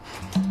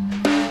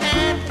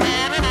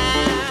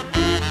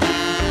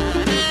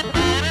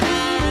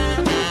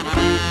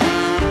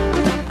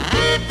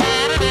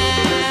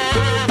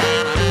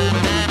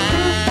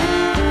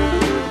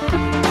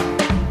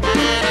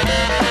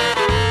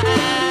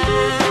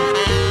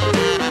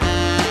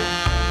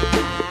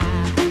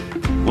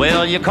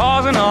 Well, you're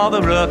causing all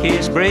the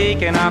rookies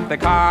breaking up the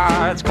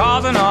cards,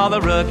 causing all the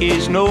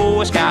rookies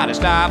know it's gotta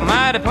stop.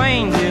 Mighty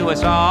plain to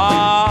us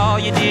all,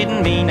 you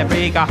didn't mean to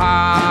break a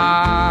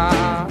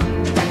heart.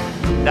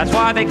 That's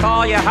why they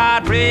call you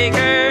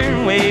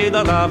heartbreaker, where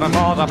the loving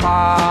falls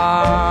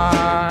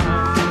apart.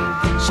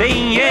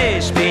 Saying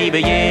yes, baby,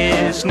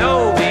 yes,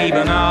 no,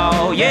 baby,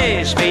 no.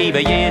 Yes,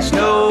 baby, yes,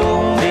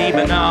 no,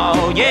 baby,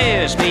 no.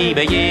 Yes,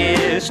 baby,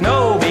 yes,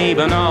 no,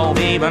 baby, no,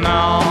 baby,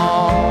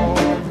 no.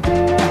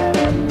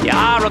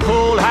 You're a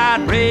cold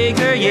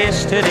heartbreaker,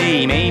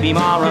 yesterday, maybe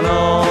tomorrow,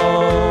 no.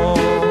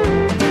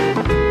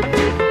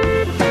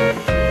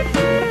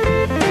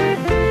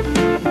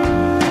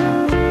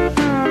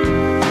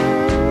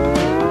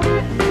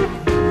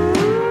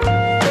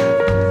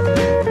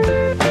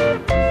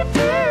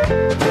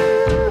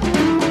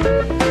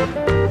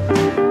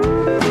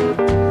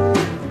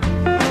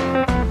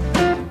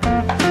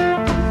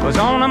 Was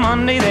on a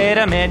Monday that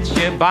I met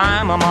you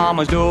by my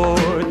mama's door.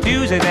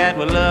 Tuesday that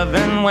we're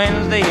loving,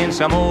 Wednesday and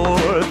some more.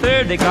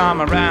 Thursday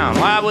come around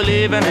while we're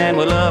living and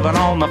we're loving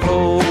on the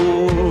floor.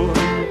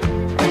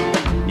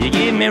 You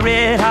give me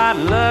red hot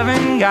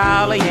loving,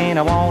 golly, and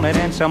I want it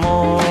and some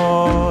more.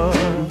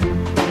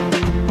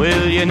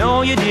 Well, you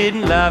know you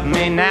didn't love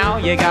me, now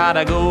you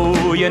gotta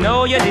go. You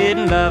know you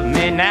didn't love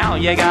me, now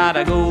you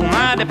gotta go.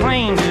 Mighty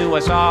plain to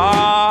us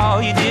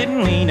all, you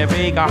didn't mean to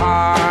break a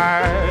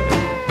heart.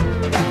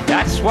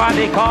 That's why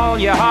they call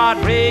you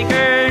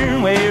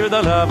heartbreaker, where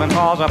the loving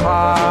falls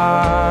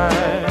apart.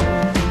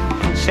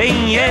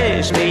 Saying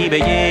yes, baby,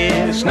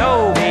 yes,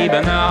 no,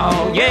 baby,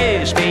 no.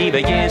 Yes,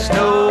 baby, yes,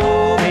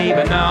 no,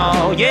 baby,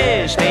 no.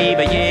 Yes,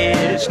 baby,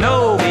 yes,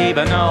 no,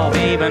 baby, no,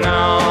 baby,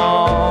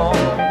 no.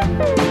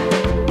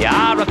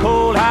 You're a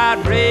cold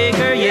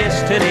heartbreaker,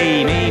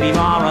 yesterday, maybe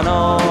tomorrow,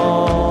 no.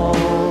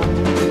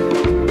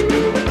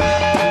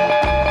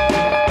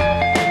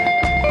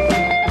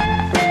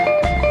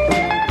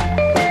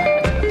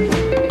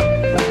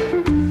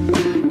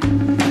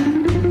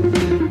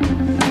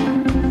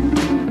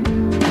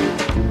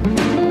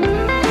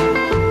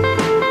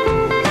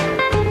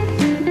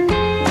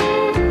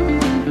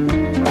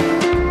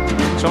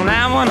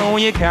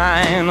 You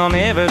kind, I'll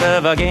never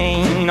love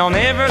again, I'll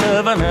never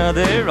love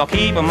another, I'll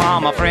keep them all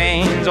my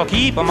friends, I'll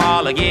keep them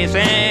all a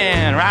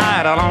guessing,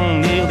 right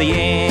along till the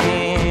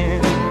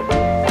end.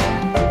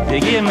 You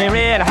give me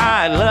red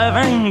hot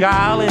loving,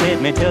 golly,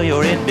 let me tell you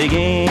where it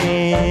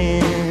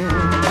begins.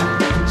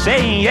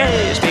 Say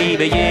yes,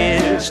 baby,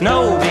 yes,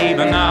 no,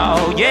 baby,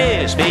 no.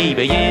 Yes,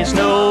 baby, yes,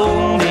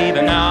 no,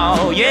 baby,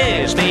 no.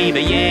 Yes,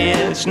 baby,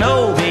 yes,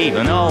 no,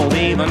 baby, no,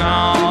 baby,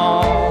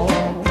 no.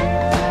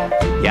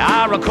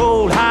 You're a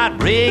cold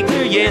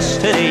heartbreaker,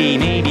 yesterday,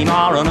 maybe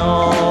tomorrow,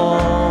 no.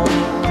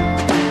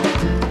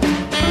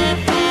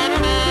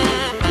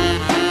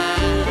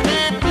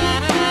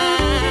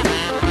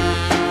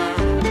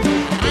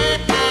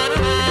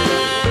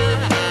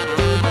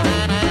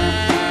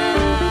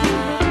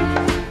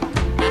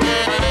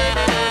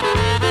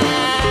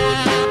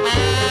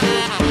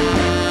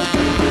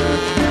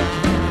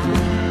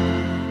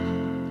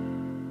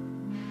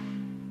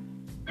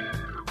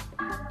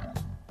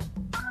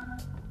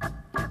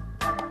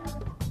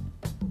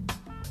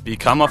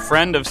 Become a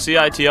friend of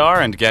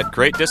CITR and get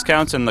great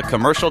discounts in the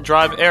Commercial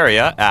Drive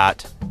area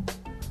at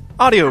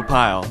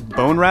Audiopile,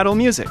 Bone Rattle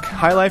Music,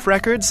 High Life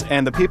Records,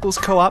 and the People's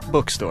Co-op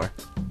Bookstore.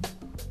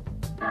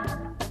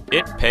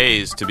 It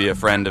pays to be a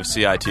friend of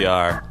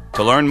CITR.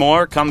 To learn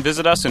more, come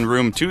visit us in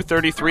room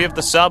 233 of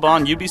the Sub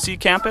on UBC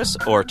campus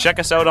or check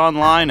us out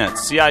online at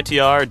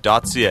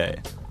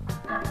citr.ca.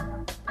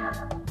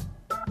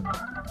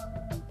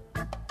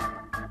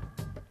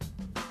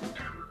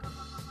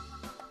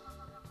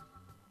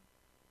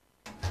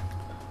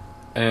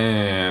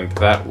 And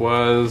that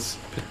was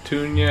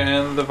Petunia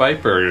and the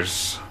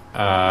Vipers,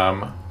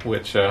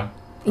 which I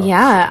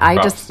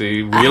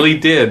Prophecy really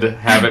did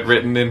have it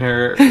written in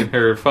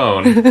her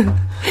phone.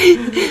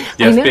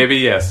 Yes, baby,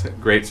 yes.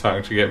 Great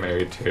song to get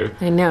married to.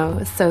 I know,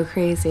 it's so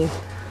crazy.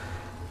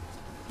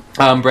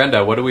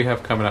 Brenda, what do we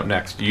have coming up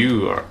next?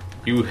 You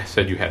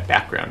said you had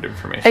background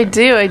information. I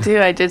do.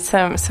 I did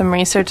some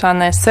research on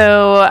this.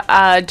 So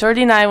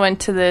Jordie and I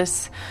went to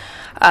this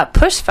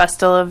Push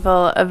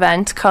Festival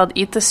event called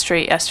Eat the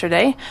Street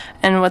yesterday,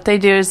 and what they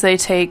do is they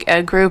take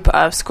a group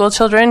of school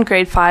children,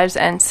 grade 5s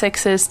and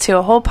 6s, to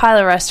a whole pile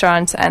of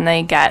restaurants, and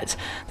they get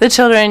the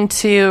children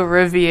to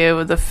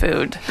review the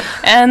food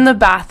and the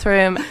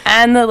bathroom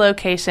and the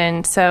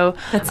location. So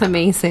that's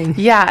amazing.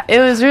 Yeah, it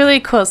was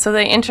really cool. So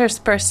they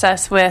interspersed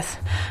us with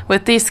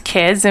these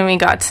kids, and we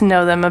got to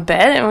know them a bit,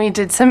 and we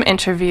did some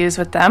interviews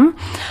with them.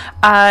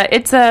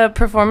 It's a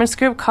performance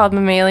group called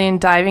Mammalian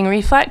Diving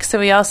Reflex, so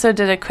we also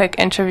did a quick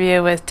interview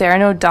with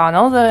Darren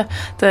O'Donnell,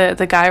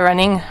 the guy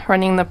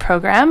running the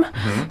program.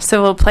 Mm-hmm.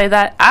 So we'll play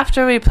that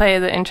after we play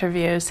the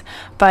interviews.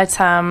 But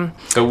so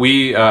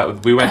we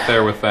went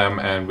there with them,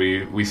 and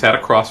we sat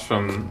across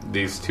from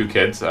these two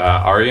kids,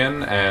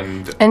 Aryan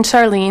and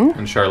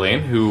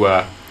Charlene, who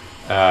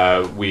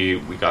we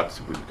got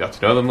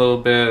to know them a little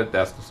bit,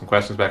 asked them some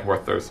questions back and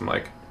forth.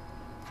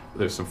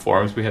 There's some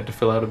forms we had to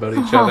fill out about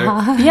each other.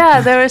 Yeah,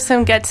 there were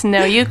some get to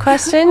know you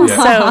questions.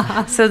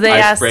 Yeah. So they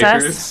asked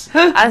us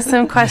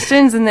some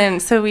questions, and then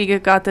so we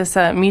got this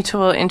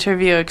mutual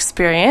interview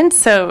experience.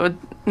 So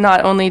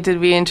not only did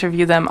we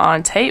interview them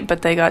on tape,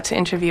 but they got to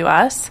interview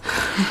us.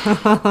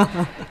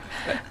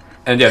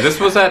 And yeah, this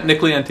was at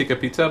Nickley Antica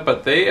Pizza,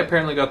 but they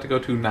apparently got to go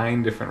to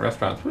 9 different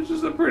restaurants, which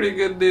is a pretty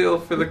good deal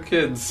for the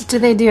kids. Do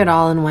they do it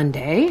all in one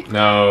day?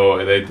 No,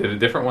 they did a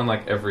different one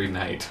every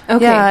night.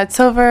 Okay. Yeah, it's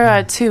over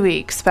a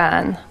 2-week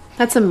span.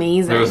 That's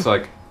amazing. There was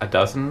a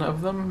dozen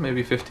of them,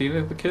 maybe 15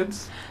 of the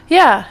kids.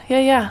 Yeah.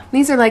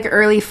 These are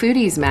early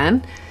foodies,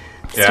 man.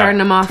 Yeah. Starting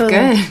them off good.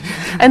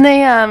 And they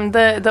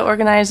the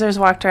organizers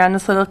walked around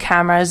with little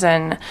cameras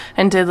and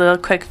did little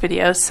quick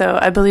videos. So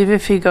I believe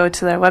if you go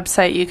to their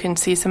website, you can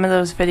see some of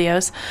those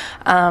videos.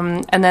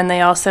 And then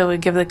they also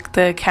would give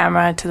the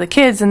camera to the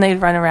kids, and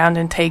they'd run around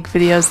and take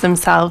videos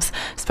themselves,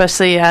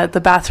 especially the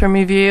bathroom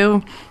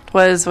review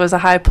was a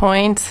high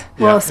point.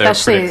 Well,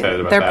 especially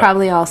they're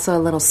probably also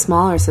a little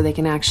smaller, so they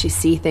can actually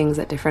see things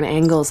at different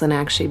angles and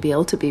actually be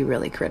able to be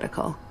really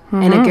critical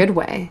in a good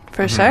way.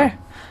 For sure.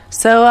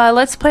 So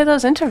let's play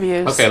those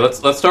interviews. Okay, let's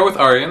start with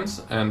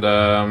Aryan's, and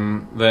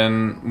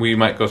then we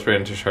might go straight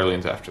into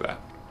Charlene's after that.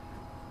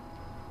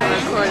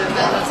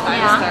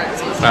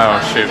 Oh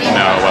shoot!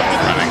 No, it wasn't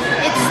running.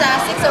 It's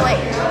 6:08.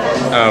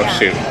 Oh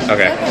shoot!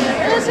 Okay.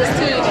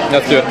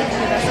 Let's do it.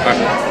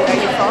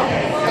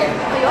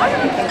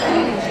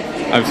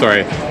 I'm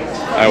sorry,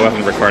 I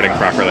wasn't recording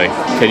properly.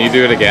 Can you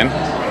do it again?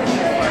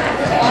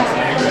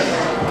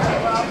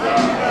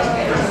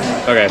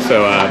 Okay,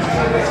 so. Are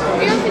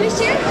you all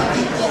finished here?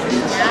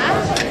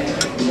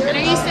 And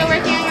are you still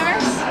working on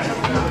yours?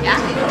 Yeah?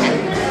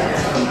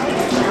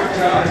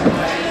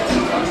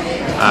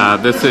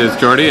 This is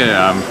Jordie,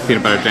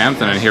 Peanut Butter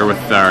Jams, and I'm here with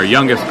our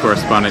youngest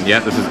correspondent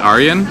yet. This is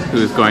Aryan,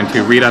 who's going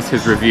to read us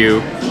his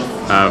review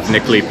of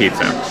Nickley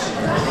Pizza.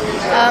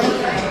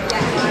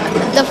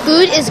 The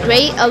food is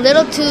great, a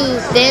little too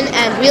thin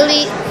and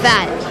really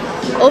fat.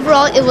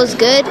 Overall, it was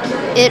good.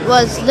 It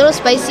was a little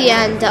spicy,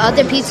 and the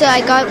other pizza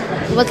I got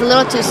was a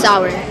little too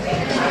sour.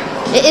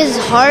 It is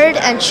hard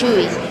and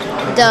chewy.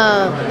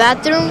 The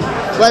bathroom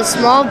was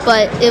small,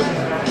 but it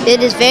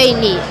is very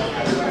neat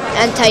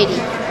and tidy.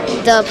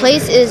 The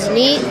place is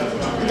neat.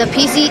 The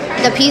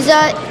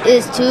pizza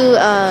is too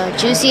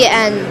juicy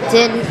and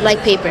thin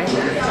like paper.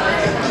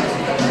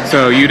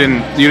 So you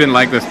didn't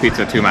like this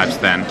pizza too much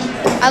then?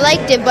 I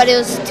liked it, but it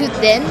was too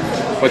thin.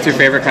 What's your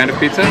favorite kind of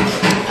pizza?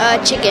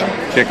 Chicken.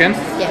 Chicken?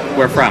 Yeah.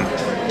 Where from?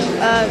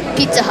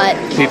 Pizza Hut.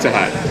 Pizza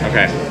Hut.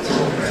 Okay.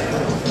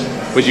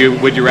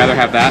 Would you rather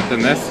have that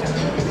than this?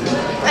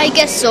 I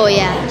guess so,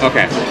 yeah.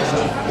 Okay.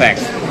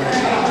 Thanks.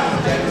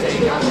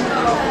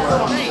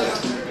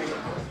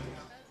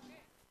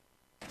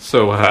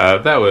 So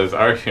that was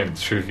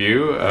Aryan's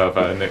review of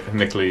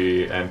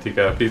Nickley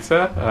Antica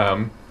Pizza.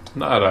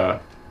 Not a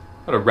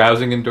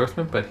rousing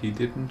endorsement, but he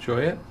did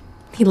enjoy it.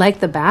 He liked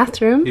the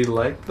bathroom. He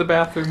liked the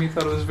bathroom. He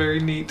thought it was very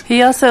neat.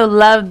 He also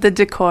loved the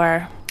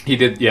decor. He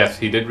did. Yes,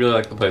 he did really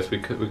like the place. We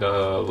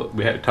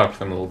had to talk to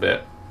them a little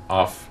bit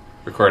off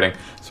recording.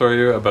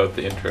 Sorry about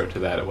the intro to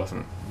that. It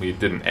wasn't. We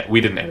didn't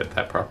edit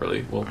that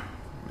properly. We'll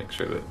make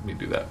sure that we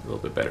do that a little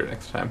bit better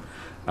next time.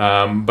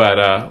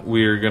 But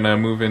we're going to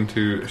move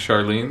into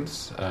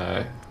Charlene's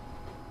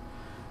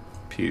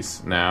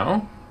piece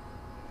now.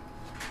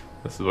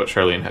 This is what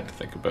Charlene had to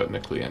think about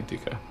Nicoli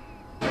Antica.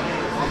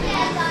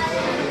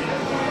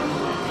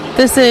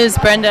 This is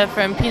Brenda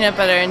from Peanut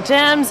Butter and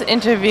Jams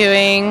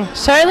interviewing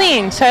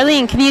Charlene.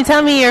 Charlene, can you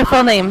tell me your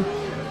full name?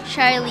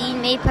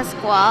 Charlene May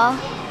Pasquale.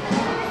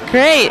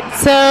 Great.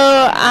 So,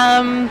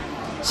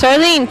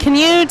 Charlene, can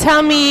you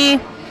tell me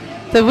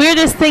the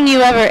weirdest thing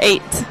you ever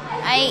ate?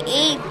 I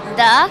ate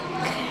duck,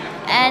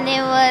 and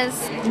it was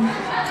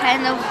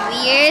kind of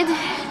weird,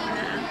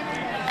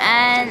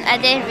 and I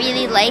didn't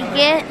really like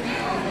it.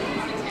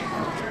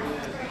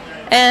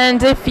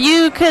 And if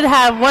you could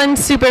have one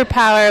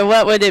superpower,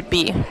 what would it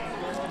be?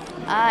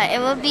 It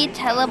would be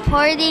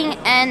teleporting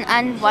and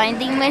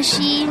unwinding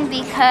machine,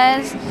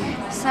 because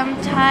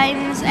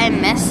sometimes I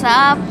mess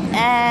up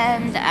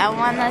and I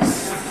want to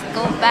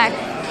go back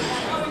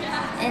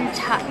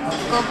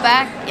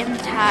in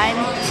time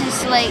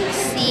to like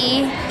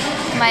see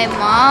my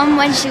mom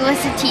when she was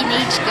a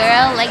teenage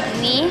girl like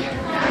me.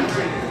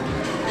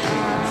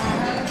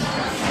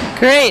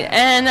 Great.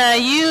 And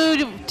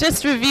you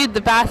just reviewed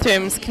the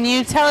bathrooms. Can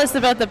you tell us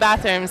about the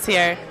bathrooms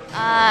here?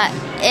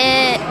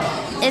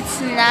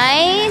 It's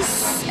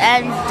nice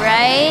and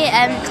bright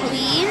and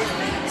clean.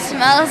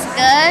 Smells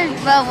good,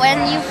 but when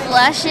you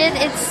flush it,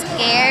 it's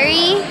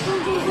scary.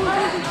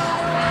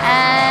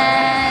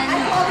 And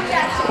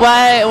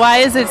why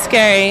is it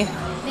scary?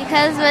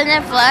 Because when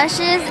it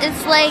flushes,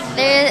 it's like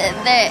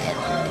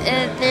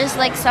there's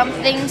like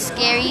something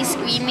scary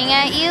screaming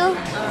at you.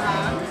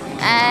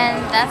 And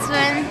that's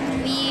when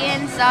me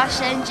and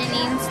Sasha and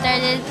Janine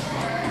started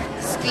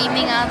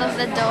screaming out of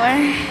the door.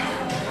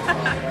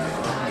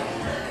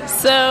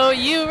 So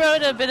you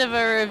wrote a bit of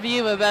a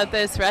review about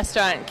this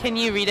restaurant. Can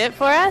you read it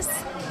for us?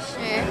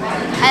 Sure.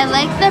 I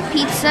liked the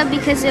pizza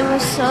because it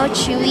was so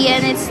chewy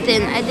and it's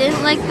thin. I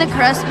didn't like the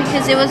crust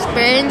because it was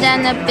burned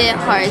and a bit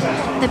hard.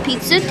 The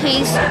pizza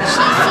tastes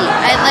cheesy.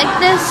 I liked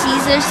the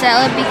Caesar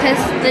salad because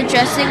the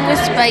dressing was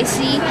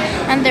spicy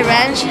and the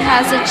ranch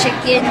has a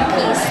chicken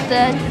piece.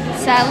 The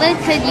salad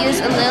could use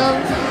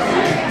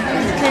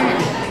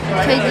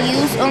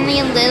only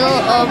a little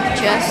of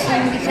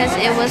dressing because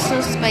it was so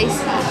spicy.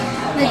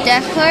 The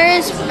decor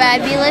is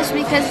fabulous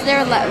because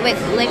their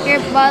liquor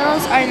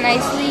bottles are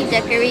nicely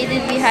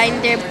decorated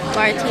behind their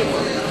bar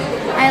table.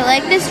 I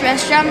like this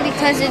restaurant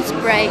because it's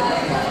bright.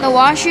 The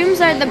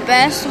washrooms are the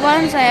best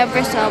ones I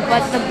ever saw,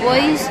 but the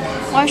boys'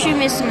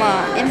 washroom is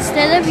small.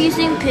 Instead of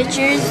using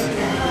pitchers,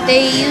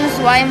 they use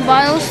wine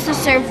bottles to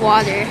serve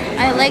water.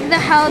 I like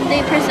how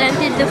they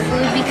presented the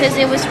food because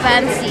it was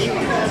fancy.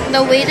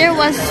 The waiter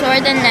was sort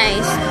of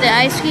nice. The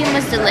ice cream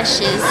was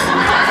delicious.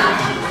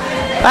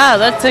 Wow,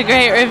 that's a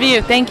great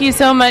review. Thank you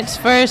so much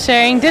for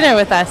sharing dinner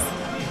with us.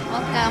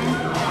 Welcome.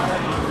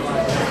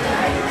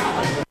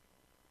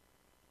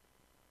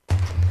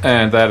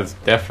 And that is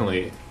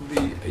definitely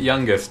the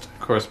youngest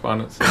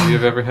correspondence that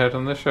we've ever had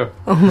on this show.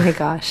 Oh my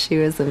gosh, she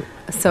was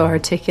so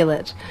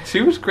articulate.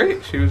 She was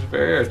great. She was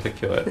very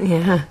articulate.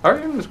 Yeah.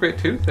 Aria was great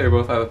too.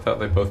 I thought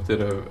they both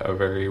did a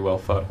very well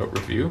thought out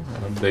review.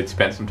 They'd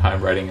spent some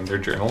time writing in their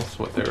journals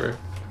what they were.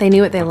 They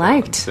knew what they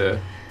liked. To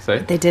say.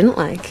 They didn't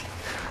like.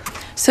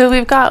 So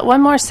we've got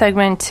one more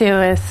segment too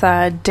with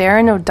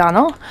Darren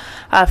O'Donnell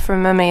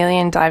from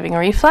Mammalian Diving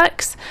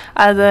Reflex.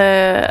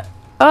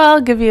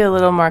 I'll give you a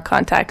little more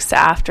context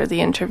after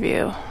the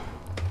interview.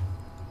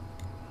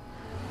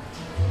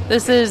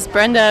 This is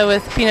Brenda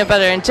with Peanut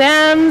Butter and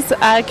Jams.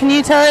 Can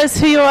you tell us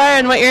who you are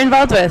and what you're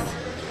involved with?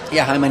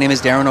 Yeah, hi, my name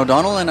is Darren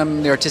O'Donnell, and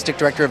I'm the artistic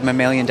director of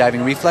Mammalian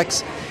Diving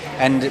Reflex.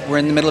 And we're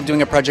in the middle of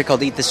doing a project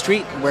called Eat the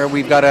Street, where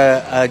we've got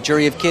a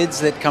jury of kids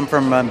that come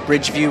from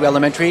Bridgeview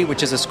Elementary,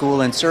 which is a school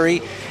in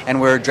Surrey,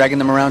 and we're dragging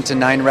them around to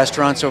 9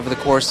 restaurants over the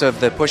course of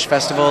the Push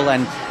Festival,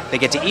 and they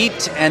get to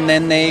eat, and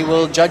then they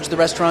will judge the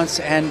restaurants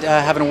and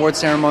have an award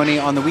ceremony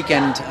on the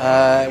weekend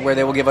where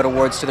they will give out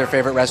awards to their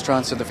favorite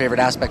restaurants or the favorite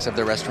aspects of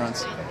their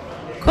restaurants.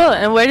 Cool,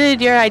 and where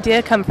did your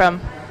idea come from?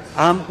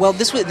 Well,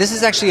 this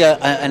is actually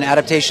an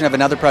adaptation of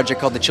another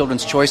project called the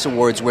Children's Choice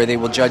Awards, where they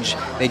judge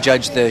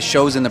the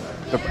shows in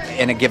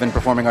a given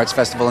performing arts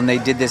festival, and they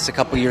did this a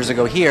couple years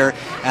ago here,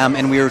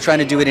 and we were trying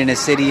to do it in a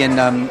city in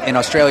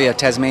Australia,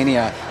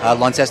 Tasmania,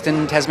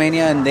 Launceston,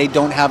 Tasmania, and they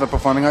don't have a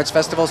performing arts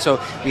festival, so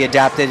we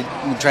adapted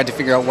and tried to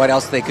figure out what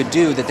else they could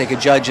do that they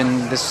could judge,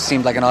 and this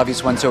seemed like an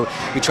obvious one, so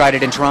we tried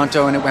it in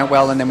Toronto and it went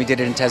well, and then we did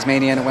it in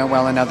Tasmania and it went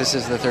well, and now this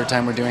is the third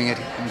time we're doing it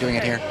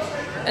here.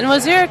 And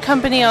was your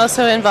company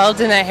also involved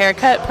in a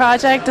haircut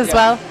project as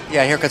well?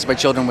 Yeah, Haircuts by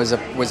Children was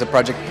a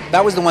project.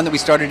 That was the one that we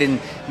started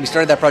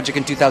that project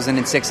in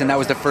 2006, and that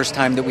was the first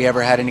time that we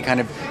ever had any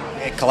kind of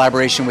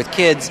collaboration with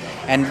kids,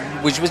 and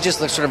which was just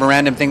like sort of a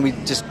random thing we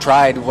just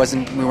tried.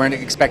 We weren't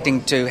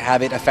expecting to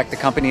have it affect the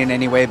company in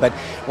any way, but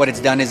what it's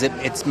done is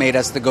it's made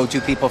us the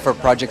go-to people for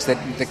projects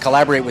that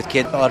collaborate with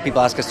kids. A lot of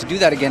people ask us to do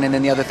that again, and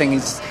then the other thing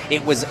is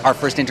it was our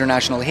first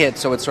international hit,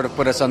 so it sort of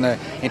put us on the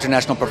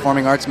international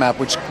performing arts map,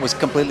 which was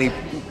completely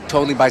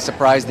totally by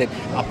surprise that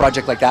a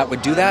project like that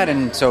would do that,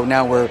 and so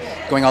now we're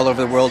going all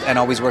over the world and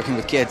always working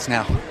with kids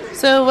now.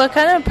 So what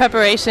kind of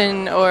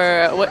preparation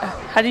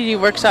how did you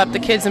workshop the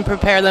kids and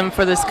prepare them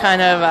for this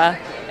kind of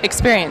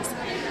experience?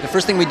 The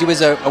first thing we do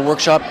is a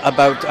workshop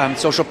about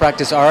social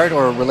practice art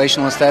or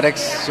relational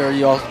aesthetics, or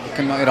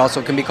it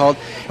also can be called.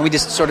 And we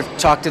just sort of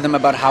talk to them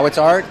about how it's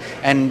art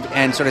and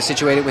sort of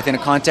situate it within a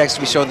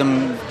context. We show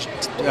them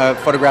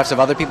photographs of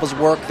other people's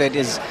work that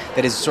is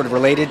sort of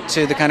related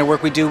to the kind of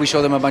work we do. We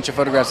show them a bunch of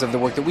photographs of the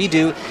work that we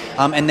do,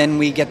 and then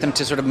we get them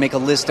to sort of make a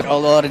list of a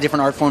lot of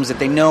different art forms that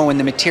they know and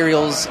the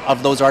materials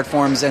of those art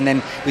forms, and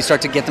then we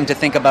start to get them to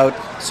think about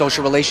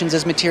social relations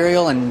as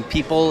material and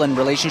people and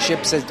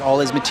relationships as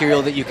all as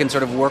material that you can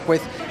sort of work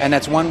with. And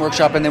that's one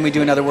workshop, and then we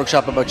do another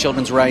workshop about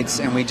children's rights,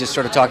 and we just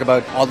sort of talk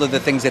about all of the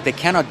things that they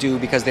cannot do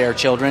because they are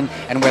children,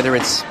 and whether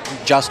it's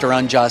just or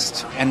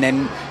unjust. And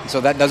then so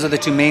those are the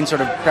two main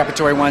sort of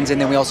preparatory ones. And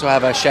then we also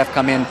have a chef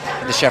come in,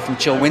 the chef from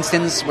Chill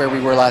Winston's, where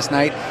we were last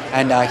night,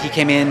 and he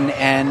came in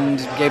and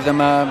gave them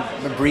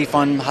a brief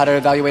on how to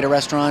evaluate a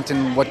restaurant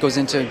and what goes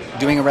into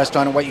doing a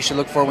restaurant and what you should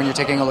look for when you're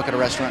taking a look at a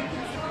restaurant.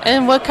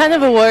 And what kind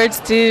of awards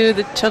do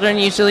the children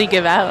usually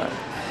give out?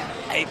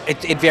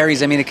 It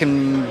varies. I mean, it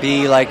can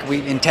be like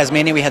in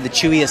Tasmania we had the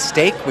chewiest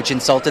steak, which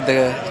insulted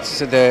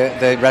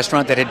the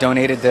restaurant that had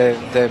donated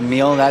the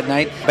meal that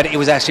night, but it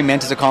was actually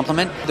meant as a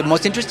compliment. The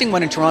most interesting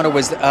one in Toronto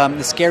was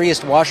the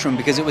scariest washroom,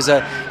 because it was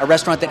a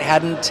restaurant that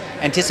hadn't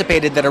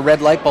anticipated that a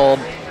red light bulb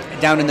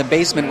down in the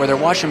basement where their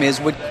washroom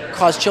is would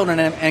cause children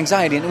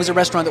anxiety, and it was a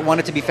restaurant that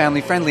wanted to be family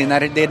friendly, and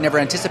that they had never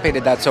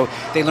anticipated that, so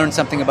they learned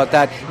something about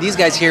that. These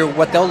guys here,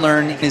 what they'll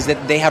learn is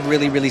that they have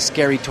really, really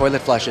scary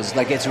toilet flushes.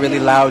 Like, it's really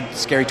loud,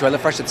 scary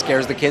toilet flush that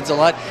scares the kids a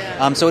lot.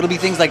 So it'll be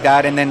things like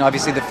that, and then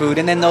obviously the food,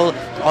 and then they'll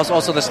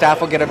also the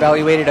staff will get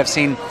evaluated. I've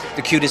seen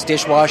the cutest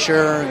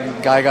dishwasher. A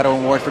guy got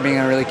an award for being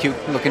a really cute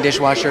looking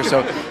dishwasher.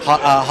 So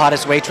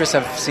hottest waitress,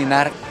 I've seen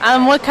that.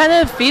 What kind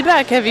of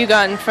feedback have you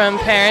gotten from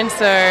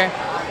parents or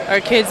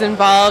kids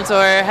involved,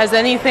 or has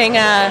anything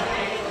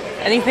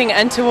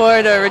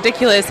untoward or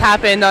ridiculous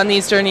happened on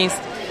these journeys?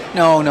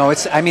 No.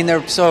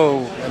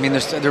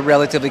 They're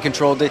relatively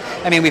controlled.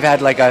 I mean, we've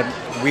had like a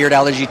weird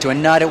allergy to a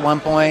nut at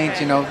one point.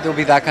 There'll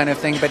be that kind of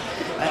thing. But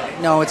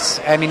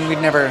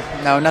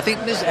nothing.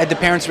 The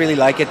parents really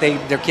like it.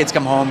 Their kids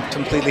come home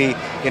completely,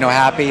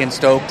 happy and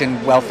stoked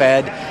and well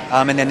fed.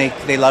 And then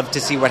they love to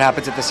see what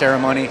happens at the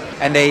ceremony.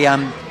 And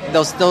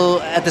they'll still,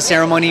 at the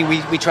ceremony,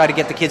 we try to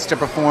get the kids to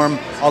perform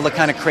all the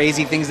kind of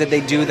crazy things that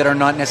they do that are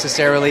not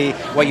necessarily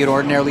what you'd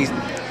ordinarily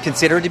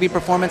consider to be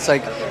performance.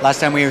 Like last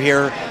time we were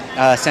here,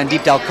 Sandeep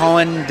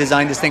Dalcohen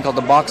designed this thing called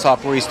the box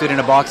hop, where he stood in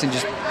a box and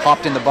just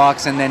hopped in the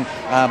box, and then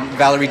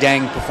Valerie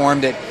Dang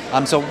performed it.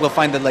 So we'll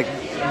find that like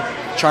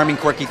charming,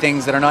 quirky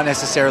things that are not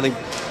necessarily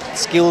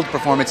skilled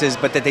performances,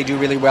 but that they do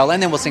really well.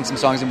 And then we'll sing some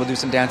songs and we'll do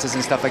some dances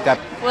and stuff like that.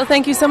 Well,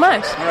 thank you so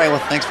much. All right, well,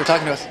 thanks for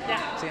talking to us.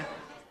 Yeah. See ya.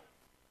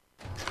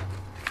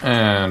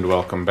 And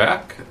welcome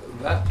back.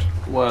 That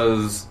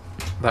was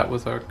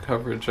our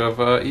coverage of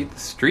Eat the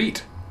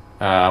Street.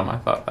 I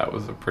thought that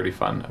was a pretty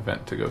fun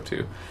event to go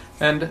to.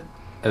 And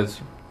as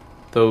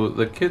though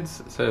the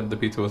kids said the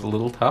pizza was a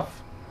little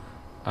tough,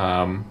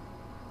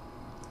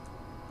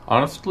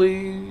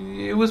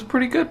 honestly, it was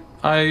pretty good.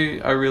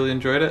 I really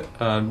enjoyed it.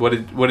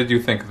 What did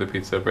you think of the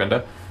pizza,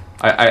 Brenda?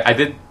 I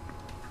did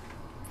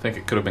think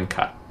it could have been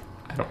cut.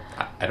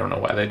 I don't know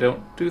why they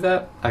don't do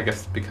that. I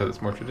guess because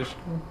it's more traditional.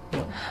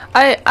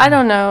 I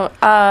don't know.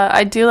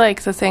 I do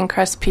like the thin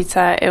crust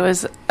pizza. It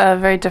was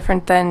very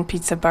different than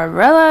Pizza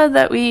Barbarella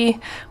that we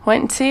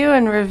went to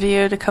and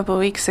reviewed a couple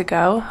weeks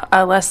ago.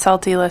 Less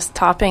salty, less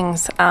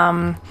toppings.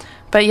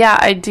 But yeah,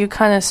 I do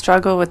kind of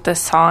struggle with the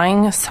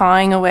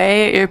sawing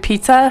away at your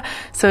pizza.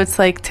 So it's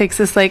like takes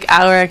this like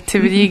hour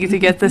activity to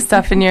get this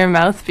stuff in your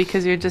mouth,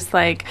 because you're just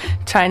like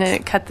trying to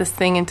cut this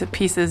thing into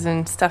pieces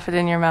and stuff it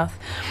in your mouth.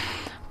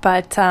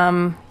 But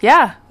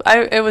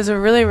it was a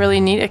really,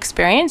 really neat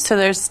experience. So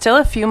there's still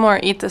a few more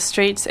Eat the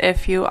Streets.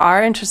 If you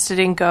are interested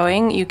in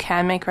going, you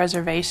can make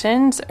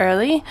reservations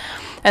early.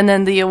 And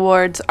then the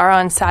awards are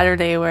on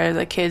Saturday, where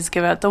the kids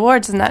give out the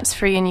awards, and that's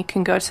free, and you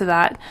can go to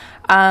that.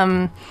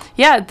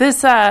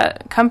 This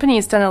company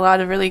has done a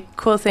lot of really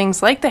cool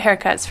things, like the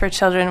haircuts for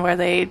children, where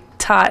they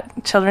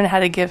taught children how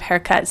to give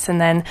haircuts,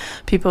 and then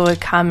people would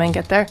come and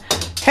get their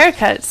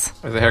haircuts.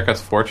 Are the haircuts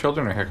for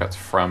children or haircuts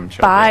from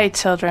children? By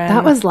children.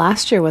 That was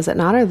last year, was it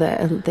not? Or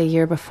the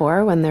year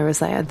before, when there was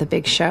the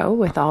big show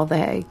with all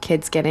the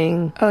kids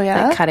getting,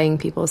 cutting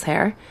people's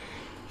hair?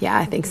 Yeah,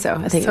 I think so.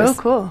 I think so. It was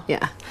cool.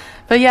 Yeah.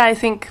 But yeah, I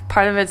think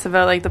part of it's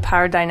about like the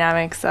power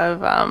dynamics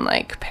of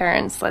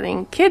parents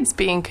letting kids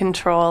be in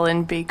control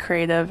and be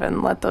creative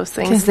and let those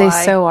things because they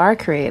so are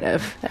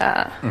creative.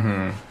 Yeah.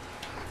 Mm-hmm.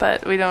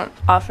 But we don't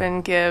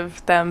often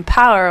give them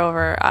power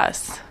over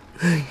us.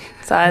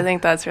 So I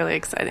think that's really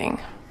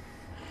exciting.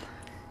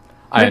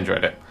 I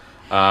enjoyed it.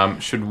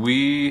 Should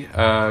we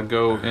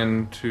go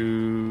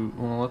into...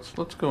 Well,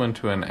 let's go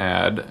into an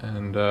ad,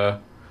 and then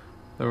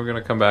we're going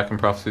to come back, and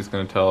Prophecy's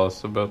going to tell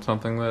us about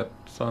something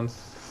that's on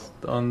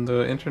on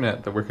the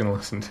internet that we're going to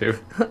listen to.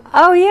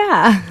 Oh,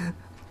 yeah.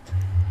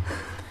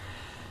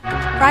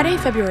 Friday,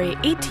 February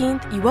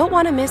 18th, you won't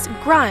want to miss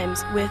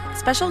Grimes with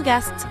special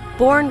guests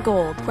Born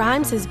Gold.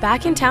 Grimes is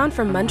back in town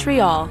from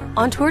Montreal,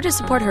 on tour to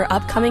support her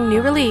upcoming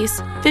new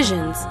release,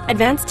 Visions.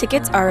 Advance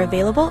tickets are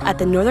available at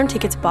the Northern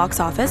Tickets box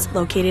office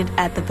located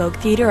at the Vogue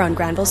Theatre on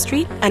Granville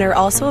Street and are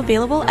also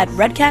available at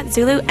Red Cat,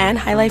 Zulu, and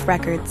High Life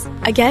Records.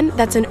 Again,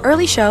 that's an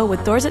early show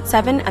with doors at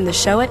 7 and the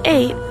show at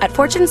 8 at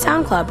Fortune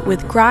Sound Club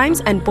with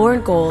Grimes and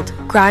Born Gold.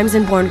 Grimes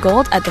and Born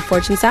Gold at the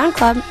Fortune Sound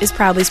Club is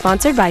proudly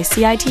sponsored by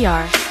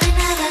CITR.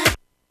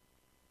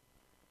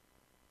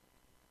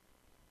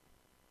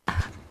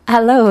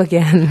 Hello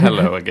again.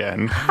 Hello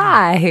again.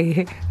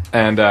 Hi.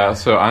 And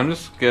so I'm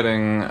just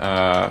getting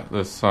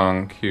this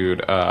song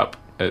queued up.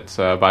 It's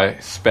by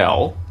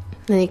Spell.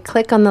 Then you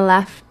click on the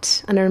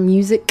left under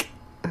music.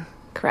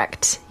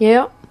 Correct.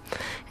 Yep.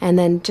 And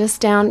then just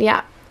down,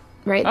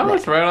 right there.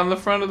 It's right on the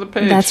front of the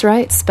page. That's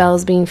right.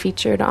 Spell's being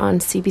featured on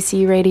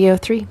CBC Radio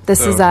 3.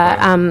 This is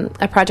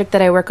a project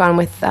that I work on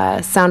with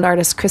sound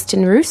artist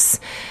Kristen Roos.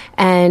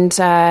 And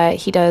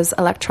he does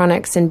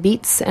electronics and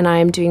beats, and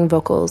I'm doing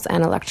vocals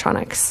and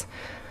electronics.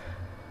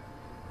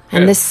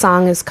 And this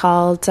song is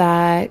called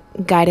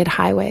Guided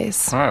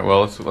Highways. All right,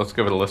 well, let's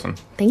give it a listen.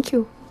 Thank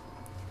you.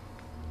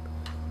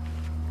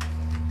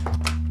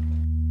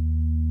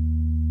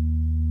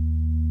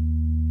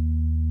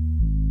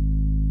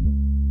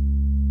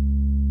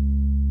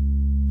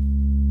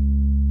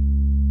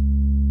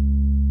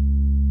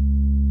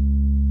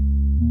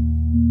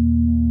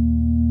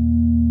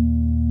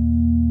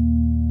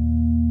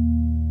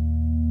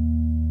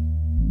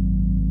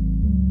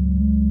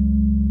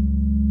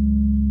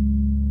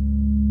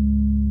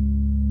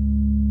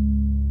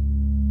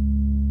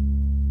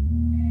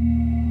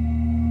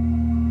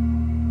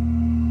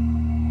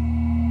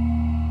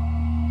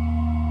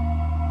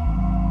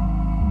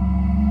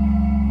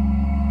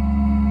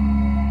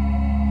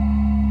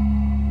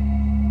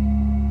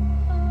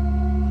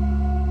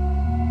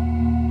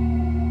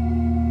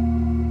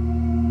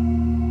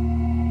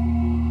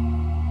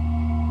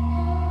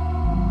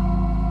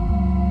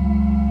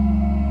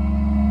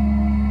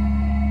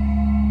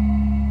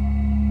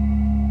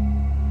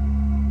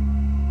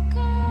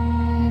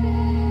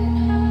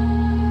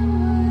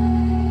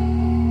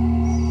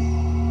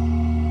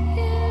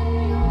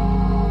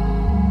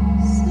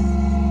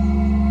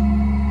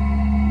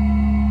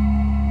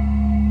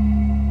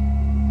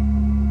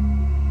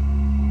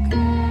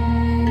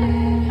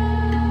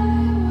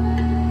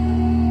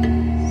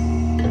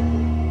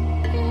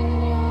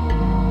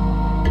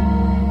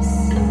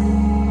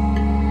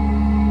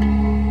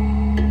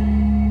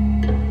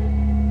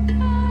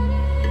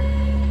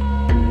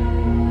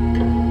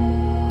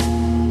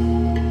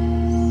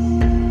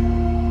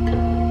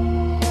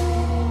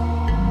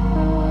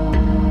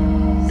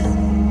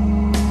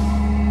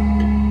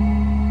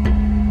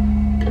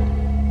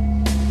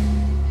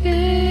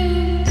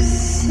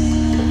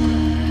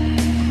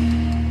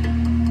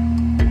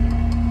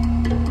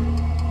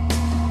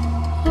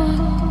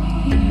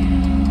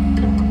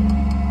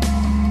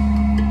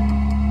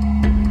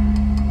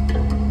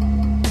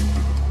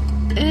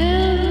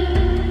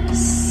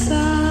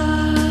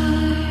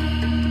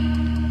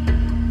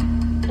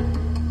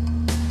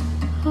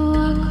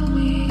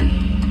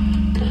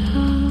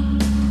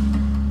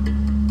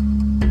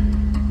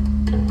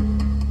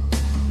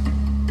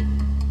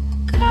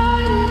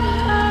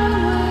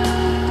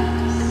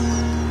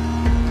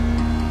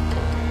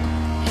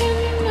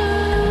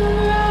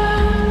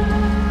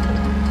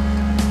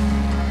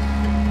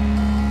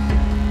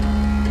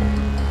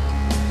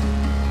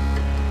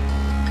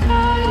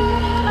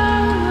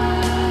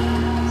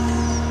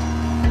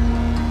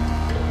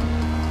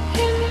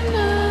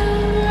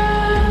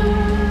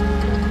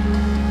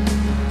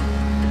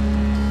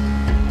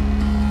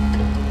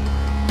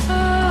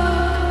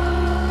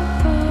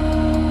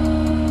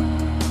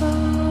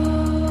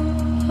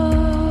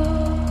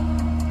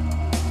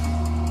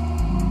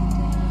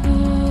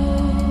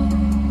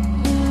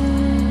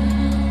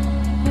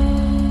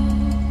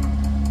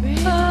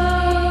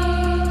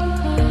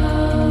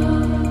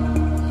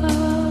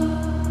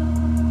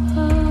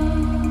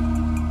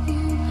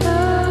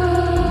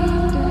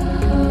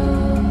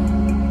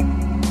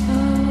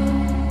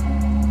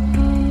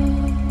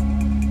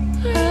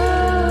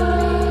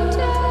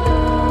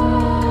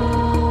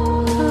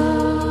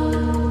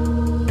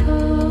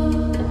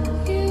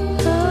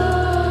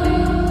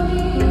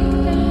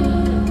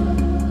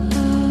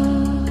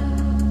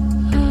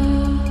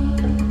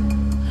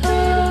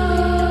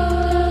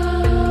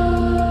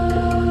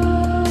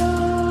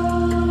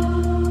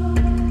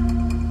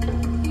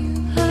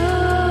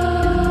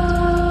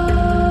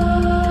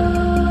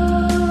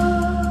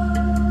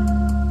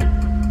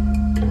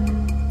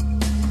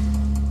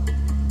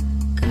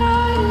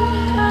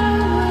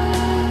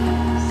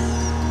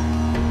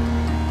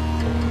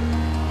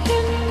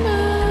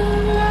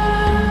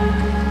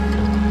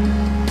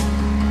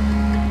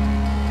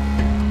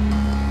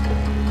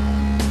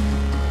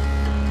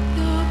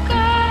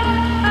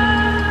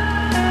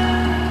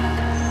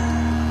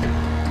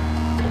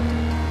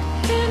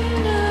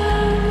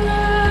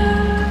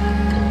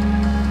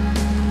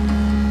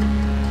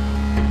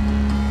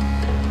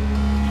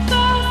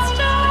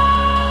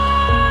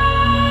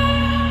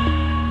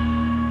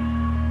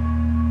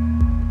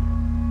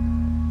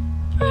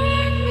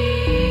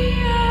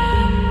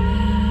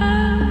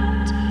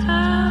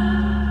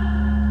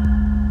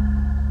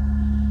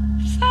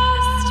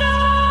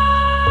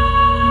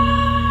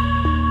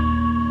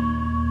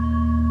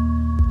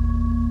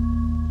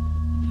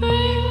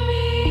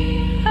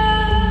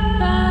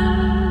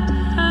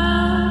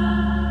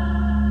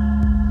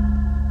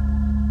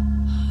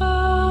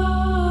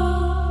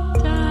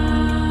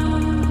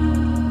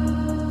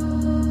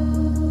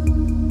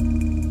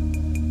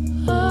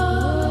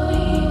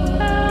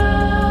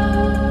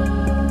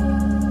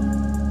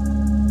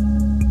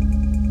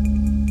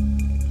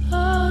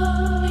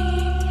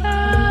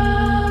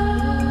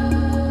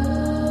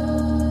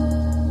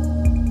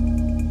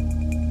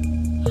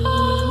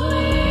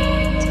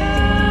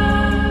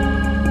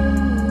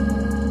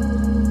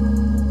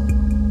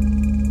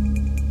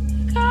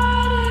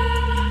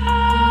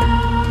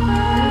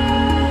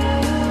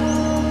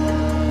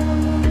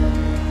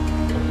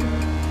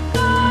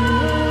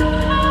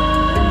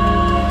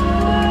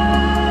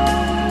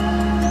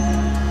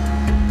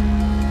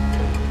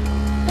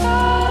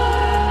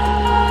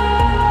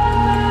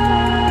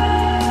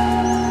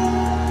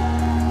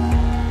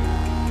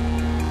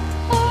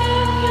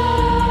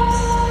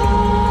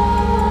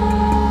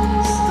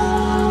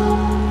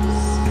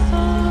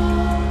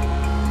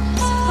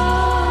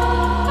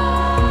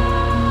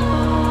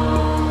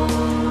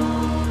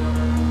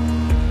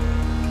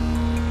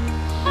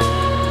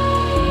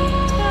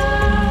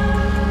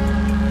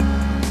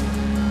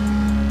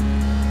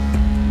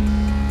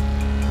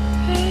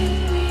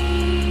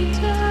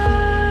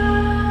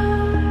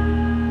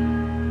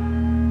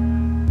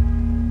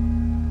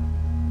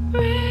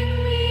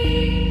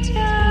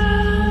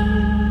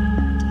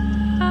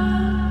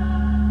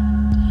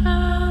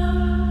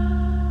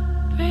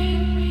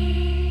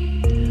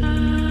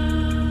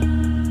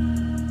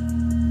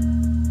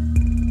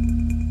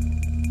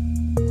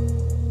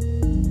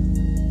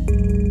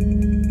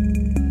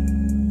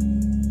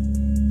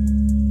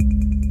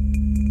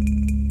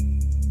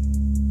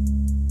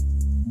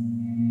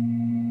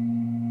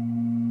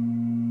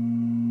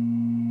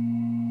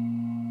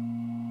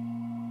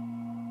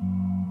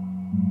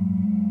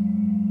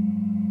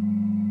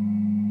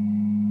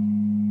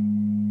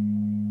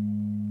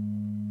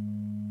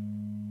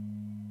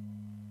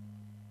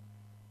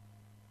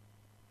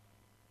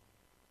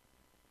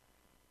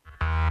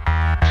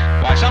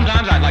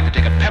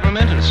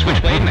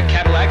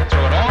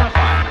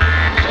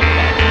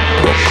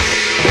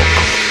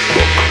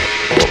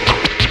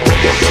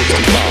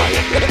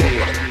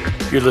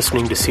 You're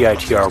listening to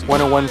CITR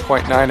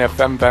 101.9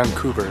 FM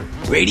Vancouver.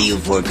 Radio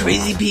for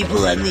crazy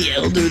people and the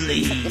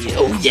elderly.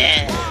 Oh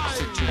yeah.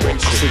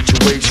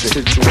 Situation.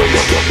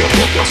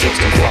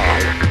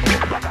 65.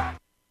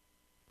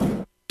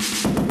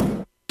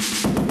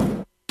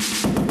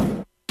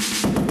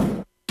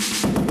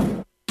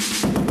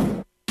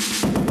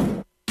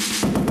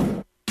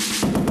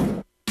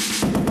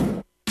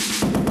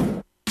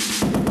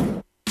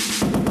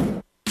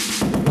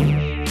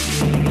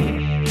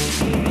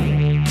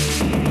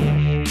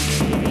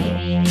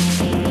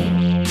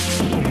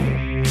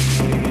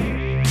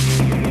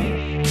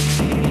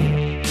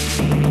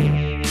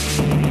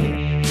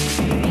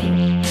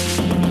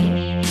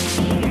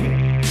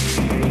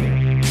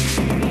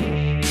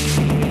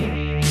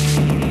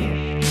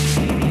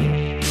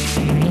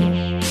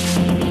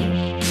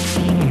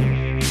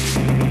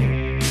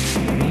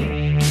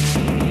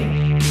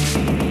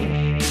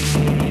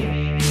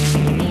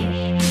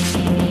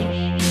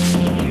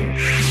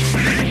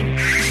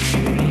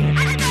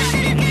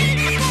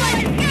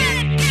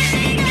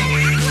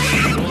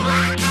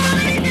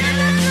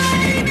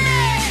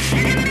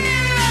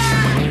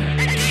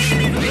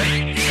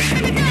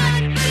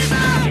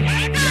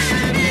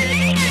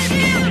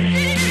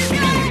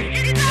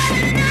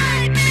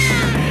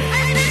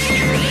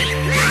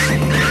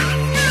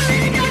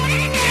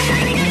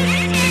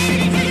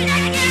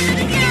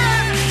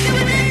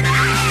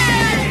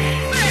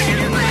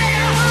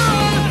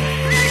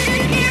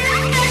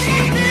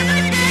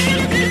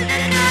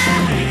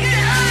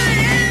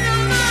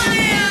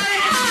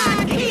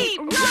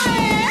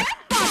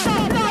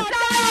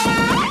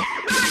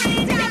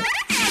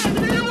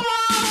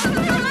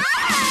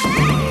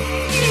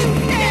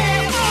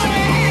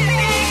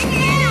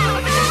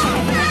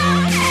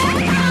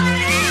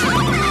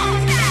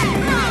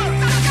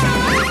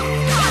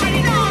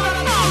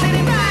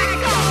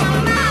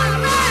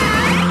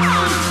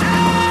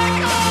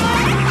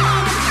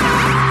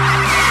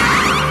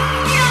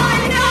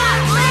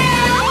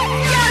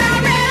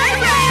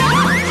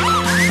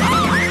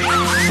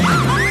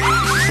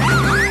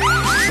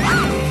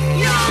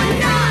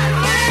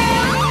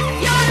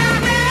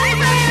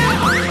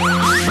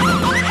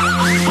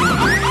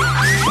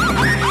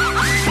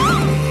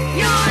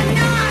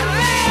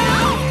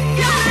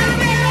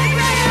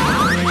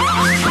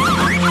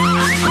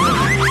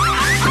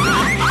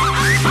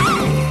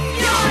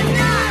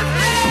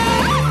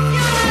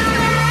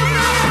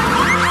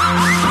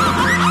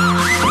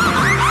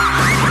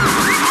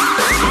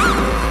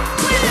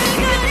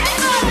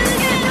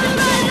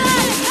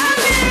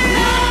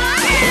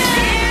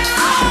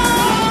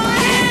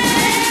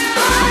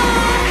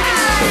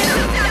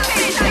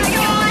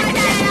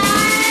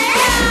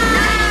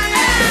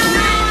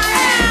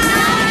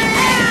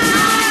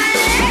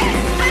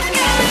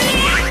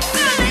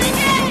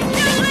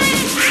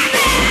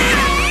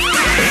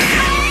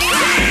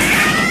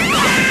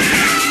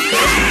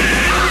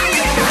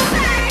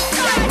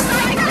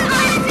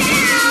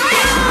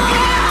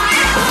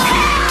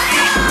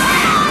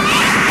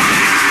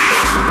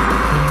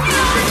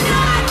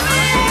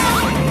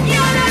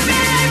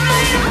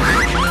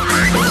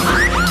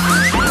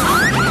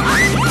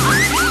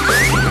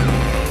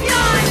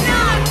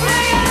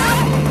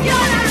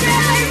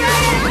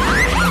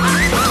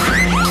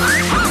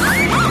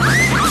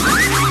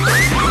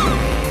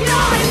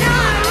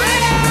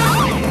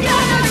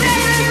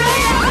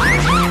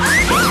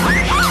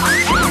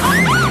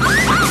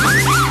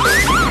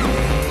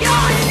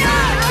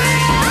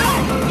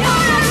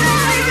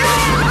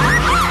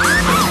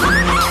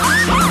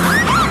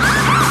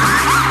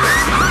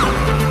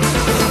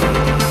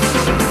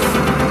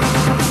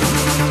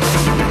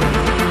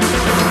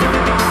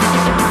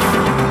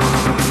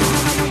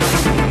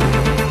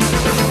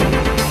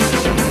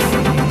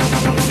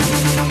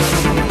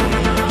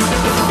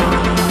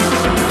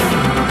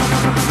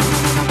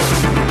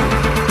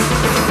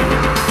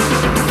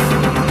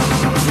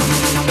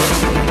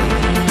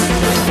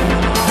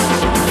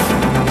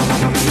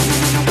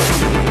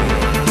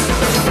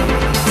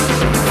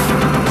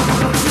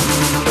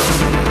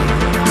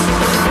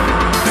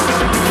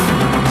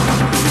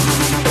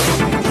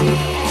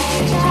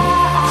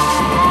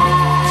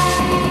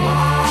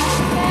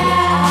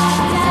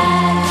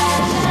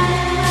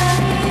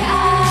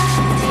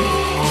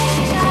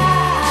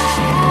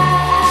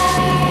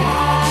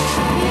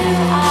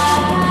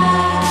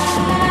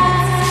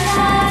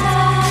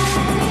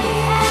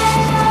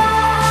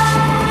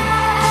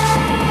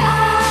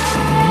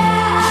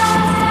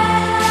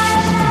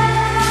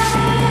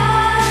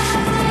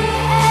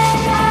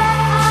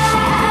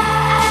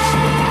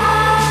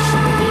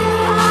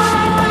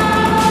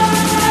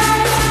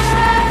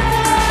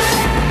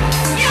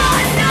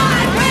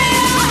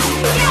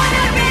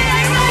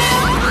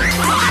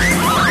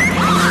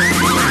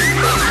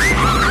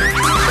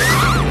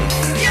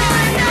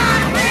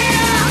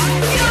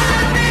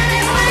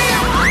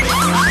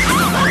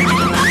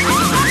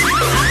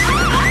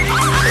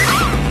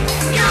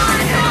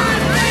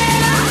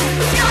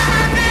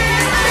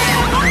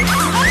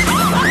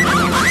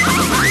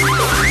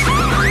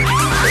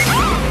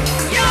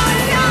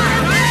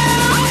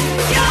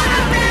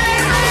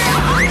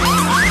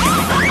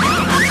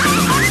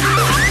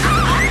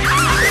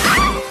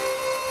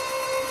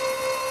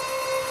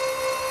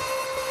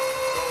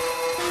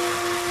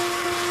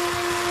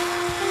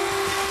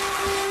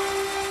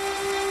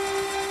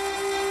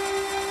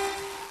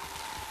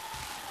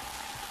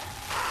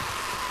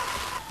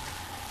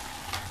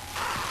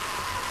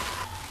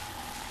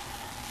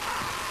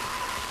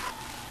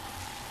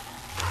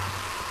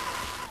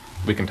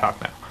 we can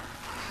talk now.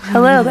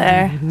 Hello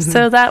there.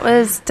 So that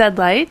was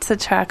Deadlights, a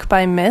track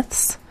by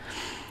Myths.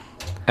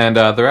 And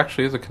there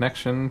actually is a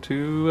connection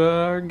to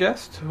our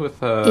guest with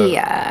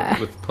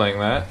playing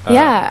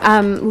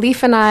that.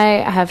 Leaf and I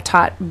have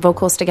taught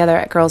vocals together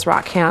at Girls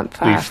Rock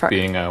Camp. Leaf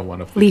being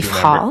one of the Leaf two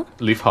Hall.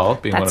 Leaf Hall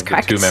being That's one of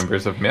correct. the two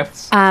members of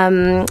Myths. Her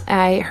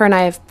and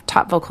I have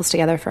taught vocals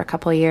together for a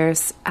couple of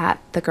years at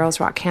the Girls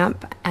Rock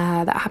Camp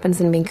that happens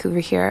in Vancouver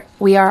here.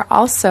 We are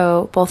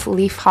also, both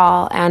Leaf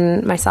Hall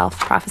and myself,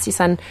 Prophecy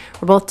Son,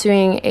 we're both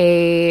doing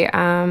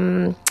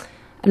an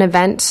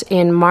event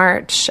in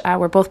March.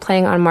 We're both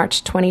playing on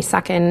March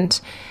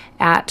 22nd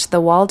at the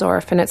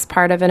Waldorf, and it's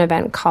part of an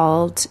event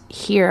called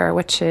Here,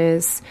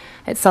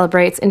 it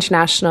celebrates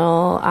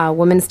International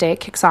Women's Day.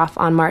 It kicks off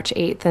on March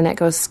 8th, and it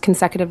goes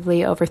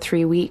consecutively over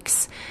 3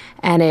 weeks.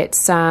 And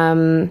it's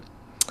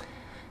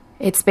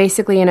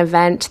basically an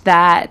event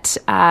that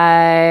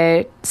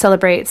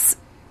celebrates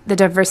the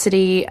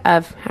diversity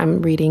of,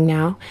 I'm reading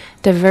now,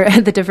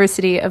 the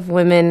diversity of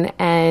women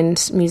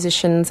and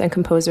musicians and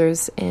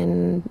composers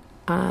in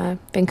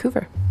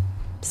Vancouver.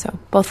 So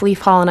both Leaf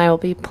Hall and I will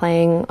be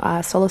playing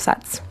solo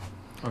sets.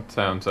 That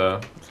sounds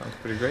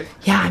pretty great.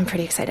 Yeah, I'm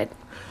pretty excited.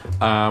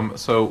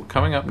 So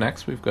coming up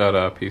next, we've got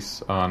a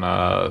piece on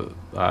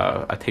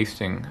a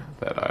tasting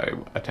that I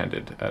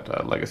attended at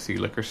a Legacy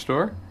liquor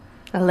store.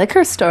 A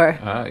liquor store?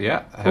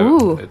 Yeah.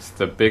 Ooh. It's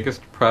the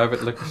biggest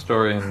private liquor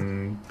store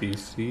in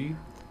BC.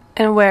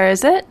 And where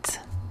is it?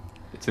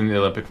 It's in the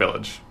Olympic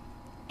Village,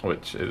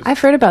 which is... I've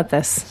heard about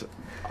this.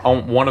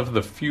 One of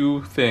the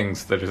few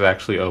things that is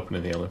actually open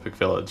in the Olympic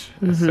Village,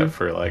 except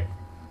for, like,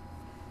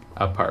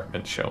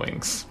 apartment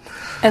showings.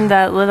 And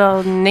that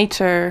little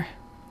nature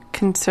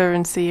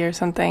conservancy or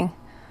something.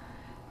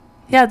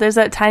 Yeah, there's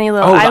that tiny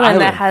little island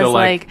that has,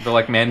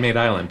 the man-made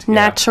island.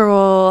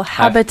 Natural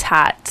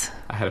habitat.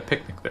 I had a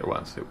picnic there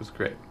once. It was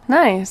great.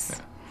 Nice.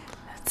 Yeah.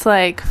 It's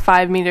like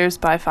 5 meters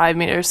by 5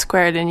 meters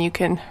squared, and you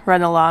can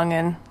run along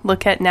and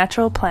look at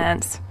natural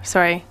plants.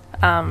 Sorry,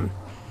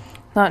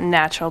 not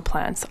natural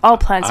plants. All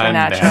plants are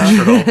natural.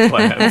 Unnatural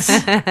plants.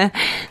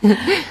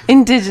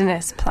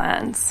 Indigenous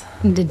plants.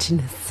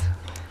 Indigenous.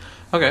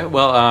 Okay,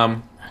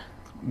 well,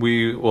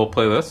 we will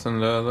play this,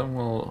 and then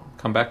we'll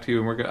come back to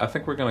you. And I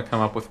think we're going to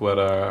come up with what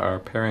our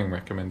pairing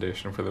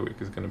recommendation for the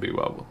week is going to be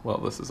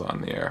while this is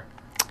on the air.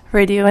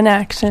 Radio in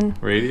action.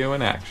 Radio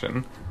in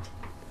action.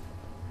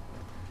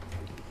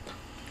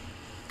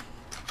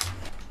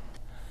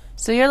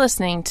 So you're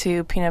listening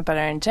to Peanut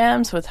Butter and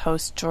Jams with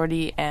hosts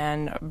Jordie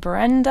and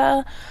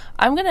Brenda.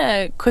 I'm going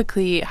to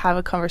quickly have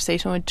a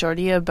conversation with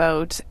Jordie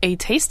about a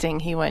tasting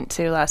he went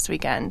to last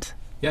weekend.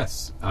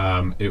 Yes,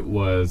 it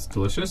was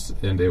delicious,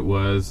 and it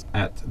was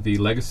at the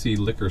Legacy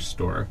Liquor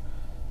Store,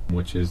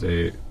 which is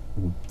the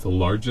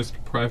largest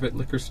private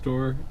liquor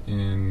store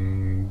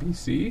in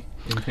BC,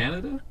 in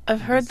Canada.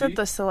 I've heard that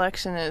the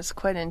selection is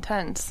quite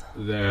intense.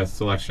 The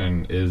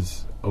selection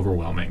is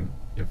overwhelming.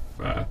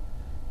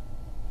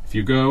 If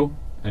you go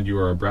and you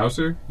are a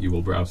browser, you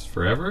will browse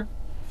forever.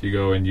 If you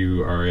go and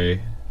you are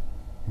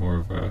more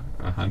of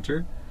a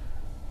hunter,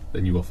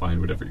 then you will find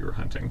whatever you're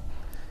hunting.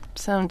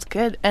 Sounds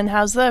good. And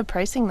how's the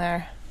pricing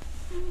there?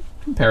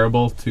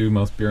 Comparable to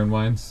most beer and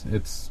wines.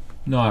 It's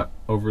not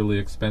overly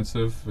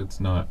expensive.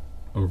 It's not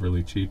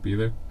overly cheap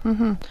either.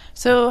 Mm-hmm.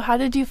 So how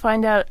did you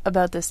find out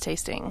about this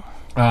tasting?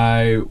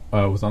 I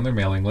was on their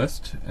mailing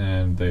list,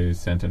 and they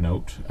sent a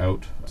note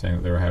out saying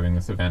that they were having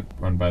this event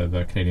run by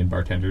the Canadian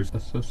Bartenders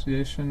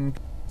Association,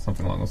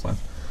 something along those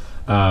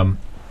lines.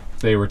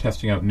 They were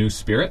testing out new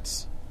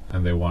spirits,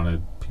 and they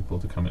wanted people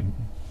to come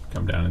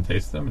down and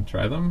taste them and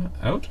try them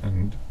out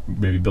and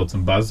maybe build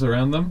some buzz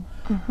around them.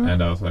 Mm-hmm.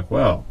 And I was like,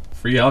 well,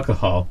 free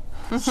alcohol.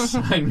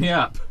 Sign me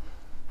up.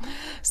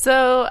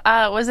 So,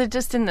 was it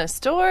just in the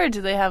store?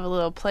 Do they have a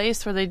little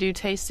place where they do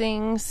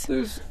tastings?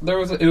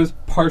 It was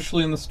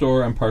partially in the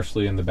store and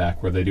partially in the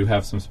back where they do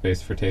have some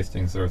space for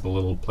tastings. There was a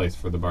little place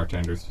for the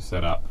bartenders to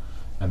set up,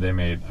 and they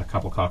made a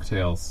couple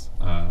cocktails.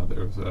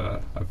 There was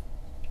a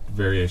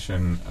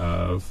variation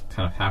of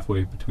kind of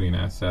halfway between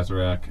a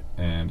Sazerac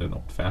and an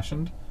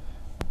old-fashioned,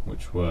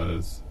 which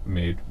was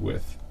made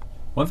with...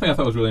 One thing I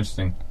thought was really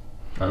interesting,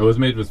 it was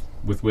made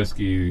with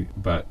whiskey,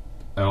 but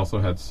it also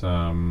had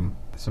some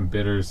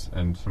bitters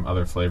and some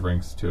other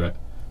flavorings to it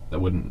that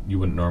you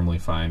wouldn't normally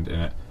find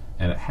in it,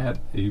 and it had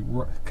a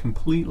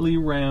completely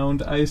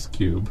round ice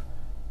cube.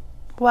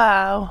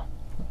 Wow.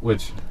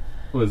 Which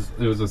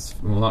was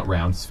not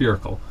round,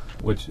 spherical,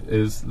 which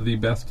is the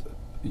best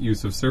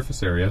use of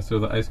surface area, so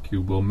the ice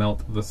cube will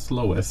melt the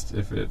slowest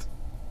if it's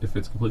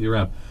completely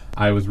round.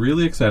 I was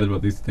really excited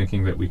about these,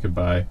 thinking that we could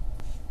buy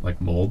like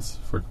molds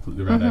for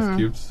completely round ice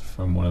cubes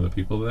from one of the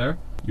people there.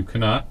 You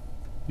cannot.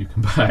 You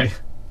can buy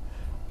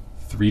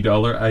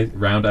 $3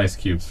 round ice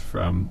cubes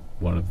from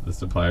one of the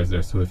suppliers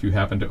there. So if you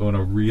happen to own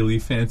a really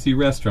fancy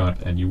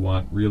restaurant and you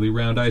want really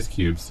round ice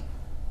cubes,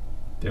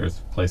 there's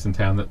a place in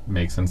town that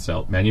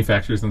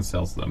manufactures and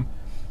sells them.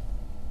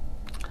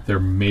 There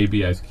may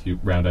be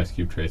round ice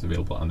cube trays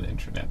available on the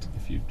internet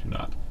if you do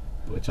not,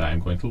 which I am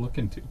going to look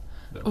into.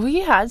 We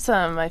had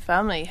some. My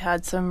family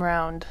had some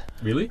round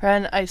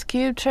ice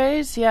cube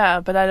trays. Yeah,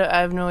 but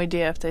I have no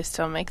idea if they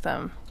still make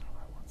them.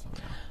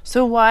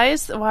 So why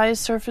is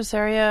surface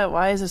area?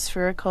 Why is a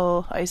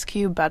spherical ice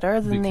cube better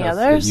than the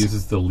others? It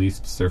uses the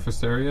least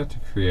surface area to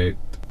create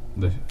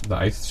the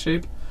ice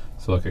shape.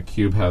 So like a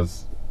cube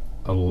has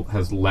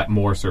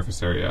more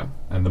surface area,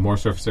 and the more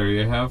surface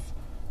area you have,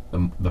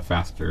 the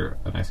faster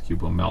an ice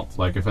cube will melt.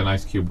 Like if an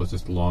ice cube was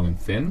just long and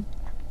thin,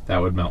 that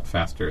would melt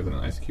faster than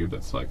an ice cube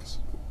that's like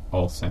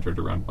all centered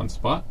around one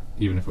spot,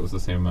 even if it was the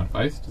same amount of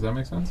ice. Does that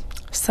make sense?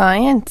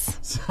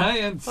 Science.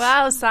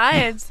 Wow,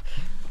 science.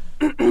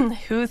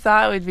 Who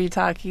thought we'd be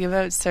talking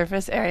about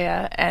surface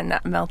area and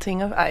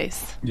melting of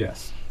ice?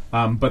 Yes.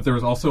 But there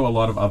was also a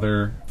lot of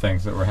other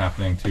things that were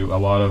happening too. A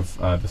lot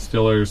of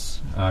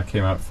distillers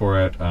came out for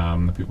it.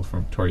 The people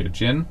from Victoria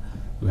Gin,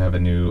 who have a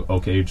new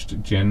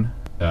oak-aged gin.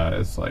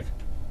 It's like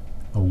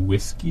a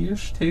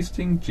whiskey-ish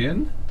tasting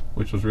gin,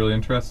 which was really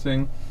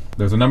interesting.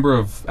 There's a number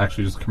of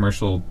actually just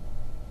commercial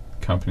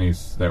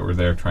companies that were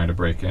there trying to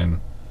break in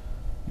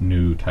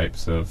new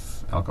types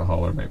of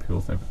alcohol, or maybe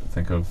people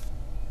think of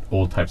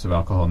old types of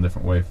alcohol in a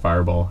different way.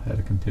 Fireball had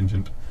a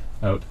contingent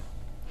out.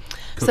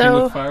 Cooking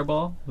with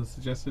Fireball was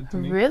suggested to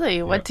me. Really?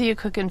 Yeah. What do you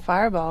cook in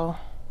Fireball?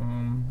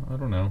 I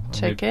don't know.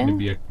 Chicken?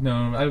 Maybe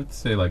no, I would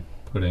say like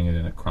putting it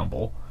in a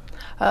crumble.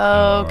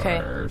 Oh, okay.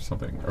 Or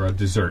something. Or a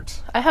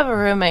dessert. I have a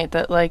roommate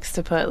that likes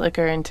to put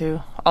liquor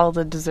into all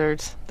the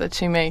desserts that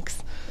she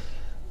makes.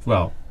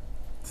 Well,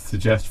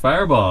 suggest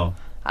Fireball.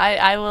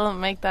 I will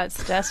make that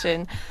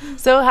suggestion.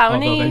 So how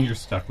many... Although then you're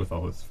stuck with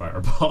all this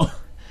Fireball.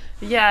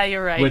 Yeah,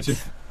 you're right. Which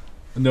is,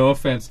 no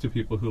offense to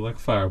people who like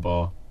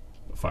Fireball,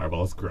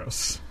 Fireball is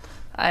gross.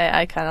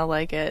 I kind of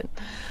like it,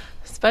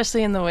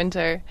 especially in the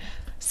winter.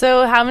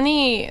 So how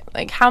many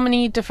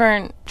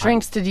different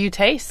drinks did you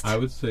taste? I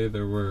would say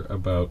there were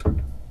about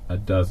a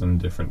dozen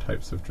different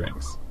types of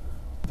drinks.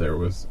 There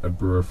was a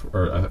brewer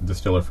or a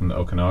distiller from the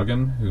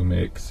Okanagan who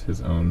makes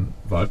his own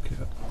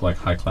vodka, like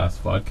high-class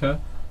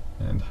vodka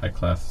and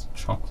high-class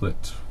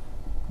chocolate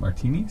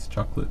martinis,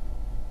 chocolate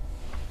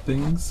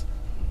things,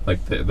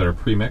 like that are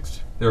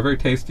pre-mixed. They were very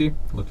tasty.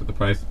 I looked at the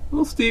price. A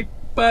little steep,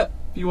 but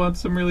if you want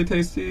some really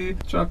tasty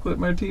chocolate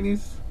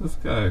martinis, this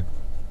guy.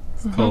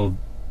 It's called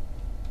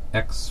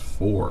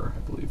X4, I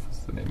believe is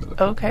the name of the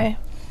company. Okay.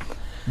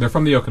 They're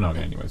from the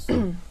Okanagan anyways.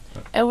 So.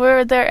 And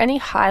were there any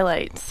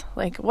highlights?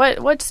 Like,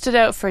 what stood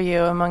out for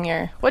you among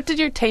what did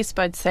your taste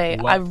buds say?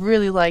 I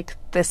really liked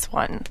this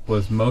one. What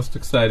was most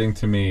exciting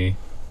to me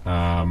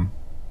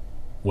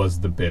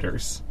was the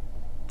bitters.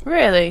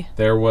 Really?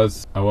 There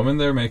was a woman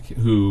there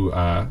who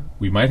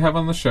we might have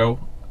on the show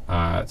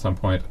at some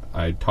point.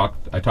 I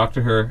talked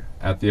to her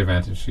at the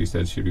event, and she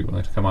said she'd be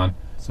willing to come on.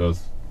 So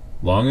as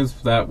long as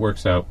that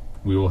works out,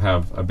 we will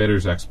have a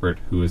bitters expert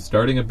who is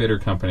starting a bitter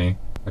company,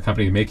 a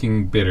company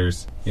making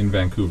bitters in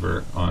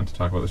Vancouver, on to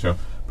talk about the show.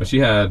 But she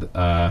had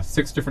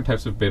 6 different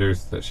types of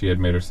bitters that she had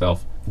made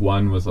herself.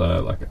 One was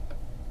like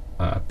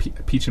a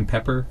peach and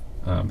pepper.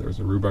 There was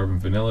a rhubarb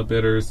and vanilla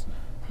bitters.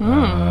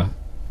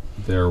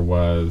 There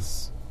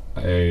was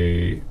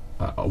the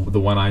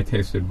one I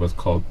tasted was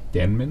called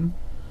Denman,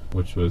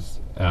 which was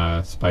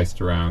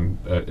spiced around,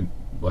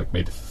 like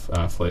made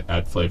to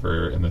add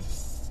flavor in the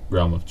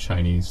realm of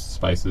Chinese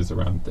spices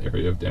around the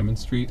area of Denman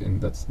Street,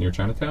 and that's near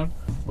Chinatown,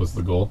 was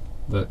the goal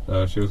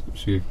that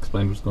she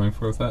explained was going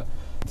for with that.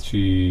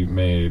 She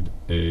made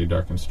a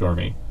dark and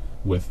stormy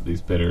with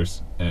these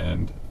bitters,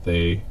 and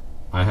I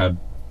had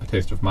a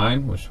taste of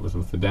mine, which was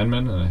with the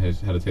Denman, and I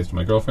had a taste of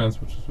my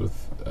girlfriend's, which was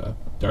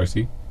with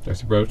Darcy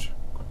Broach,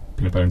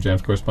 peanut butter and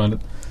jams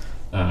correspondent,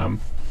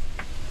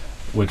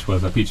 which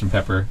was a peach and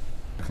pepper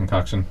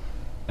concoction.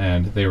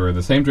 And they were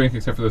the same drink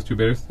except for those 2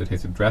 bitters. They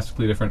tasted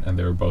drastically different, and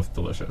they were both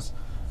delicious.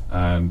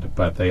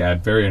 But they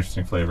add very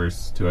interesting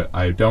flavors to it.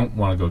 I don't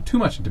want to go too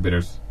much into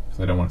bitters because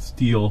I don't want to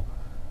steal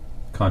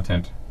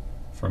content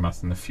from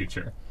us in the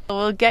future.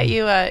 We'll get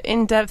you an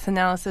in-depth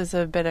analysis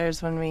of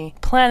bitters when we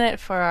plan it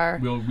for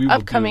our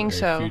upcoming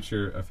show.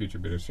 A future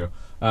bitters show.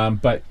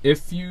 But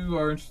if you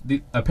are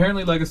interested,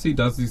 apparently Legacy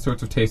does these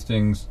sorts of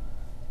tastings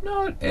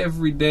not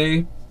every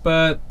day,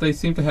 but they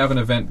seem to have an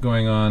event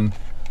going on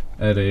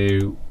at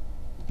a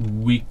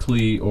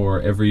weekly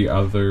or every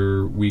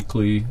other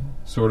weekly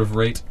sort of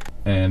rate.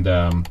 And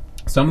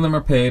some of them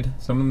are paid,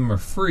 some of them are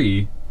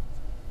free,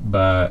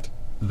 but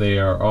they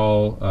are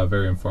all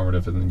very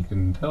informative, and you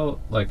can tell,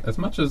 like, as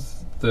much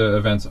as the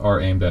events are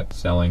aimed at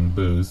selling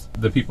booze,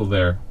 the people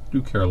there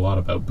do care a lot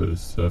about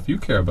booze. So if you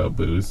care about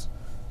booze,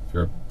 if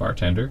you're a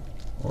bartender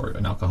or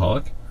an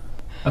alcoholic,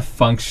 a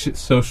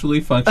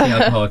socially functioning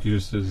alcoholic, you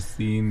just have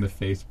seen the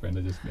face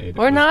Brenda just made.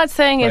 We're not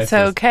saying it's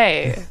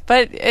okay,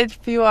 but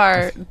if you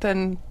are,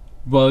 then...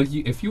 Well,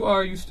 if you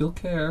are, you still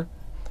care.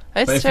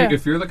 It's true.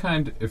 If you're the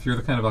kind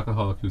of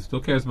alcoholic who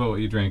still cares about what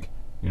you drink,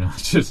 you're not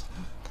just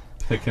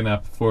picking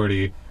up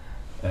 40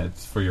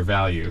 for your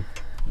value,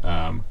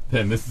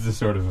 then this is the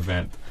sort of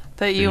event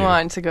that you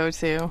want to go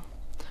to.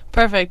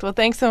 Perfect. Well,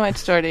 thanks so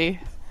much, Jordie.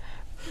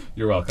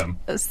 You're welcome.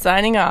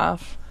 Signing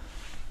off.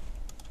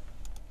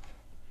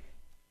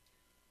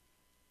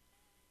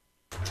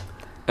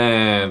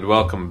 And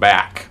welcome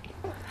back.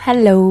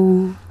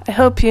 Hello. I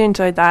hope you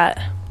enjoyed that.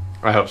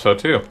 I hope so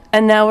too.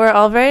 And now we're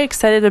all very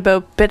excited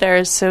about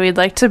bitters, so we'd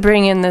like to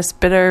bring in this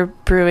bitter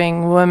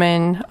brewing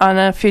woman on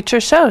a future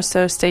show,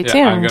 so stay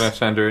tuned. I'm going to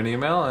send her an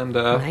email, and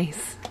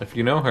nice. If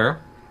you know her,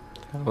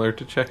 tell her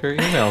to check her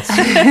emails.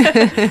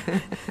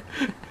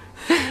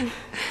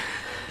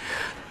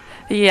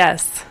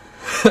 Yes.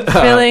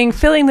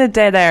 Filling the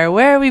dead air.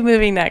 Where are we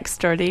moving next,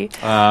 Jordie?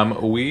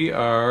 We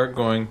are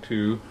going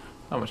to...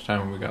 How much time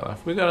have we got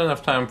left? We got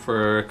enough time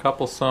for a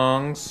couple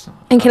songs.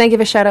 And can I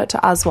give a shout out to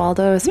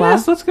Oswaldo as well?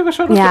 Yes, let's give a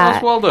shout out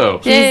to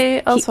Oswaldo.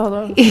 Yay,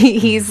 Oswaldo.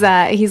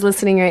 He's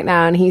listening right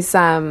now, and he's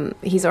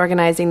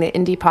organizing the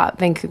Indie Pop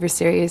Vancouver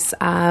series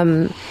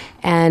and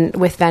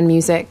with Van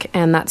Music,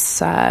 and that's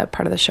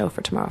part of the show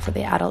for tomorrow for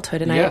the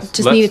adulthood. And Yes. I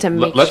just needed to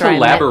make let's sure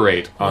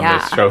elaborate on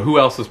this show. Who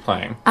else is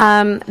playing?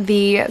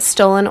 The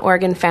Stolen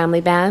Organ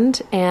Family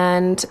Band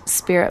and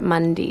Spirit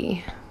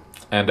Mundi.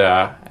 And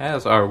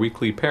as our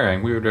weekly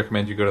pairing, we would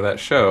recommend you go to that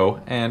show,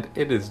 and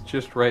it is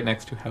just right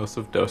next to House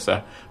of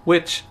Dosa,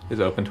 which is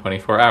open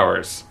 24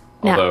 hours.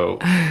 Although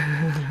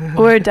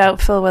we're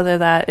doubtful whether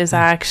that is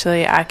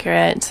actually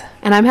accurate.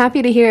 And I'm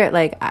happy to hear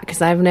it,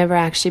 because I've never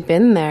actually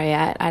been there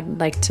yet. I'd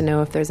like to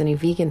know if there's any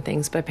vegan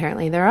things, but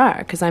apparently there are,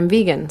 because I'm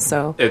vegan,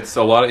 so... It's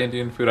a lot of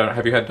Indian food.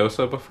 Have you had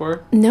dosa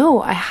before?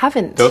 No, I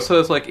haven't. Dosa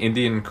is like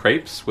Indian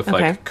crepes with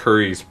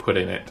curries put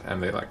in it,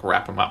 and they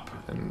wrap them up.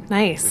 And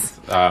nice.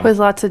 With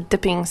lots of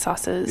dipping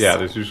sauces. Yeah,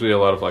 there's usually a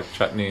lot of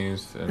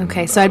chutneys. And,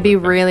 okay, so I'd be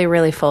really,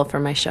 really full for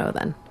my show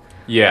then.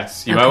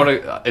 Yes, you might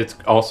want to...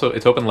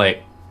 It's open late.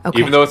 Okay.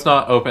 Even though it's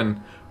not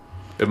open,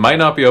 it might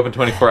not be open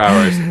 24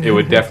 hours. It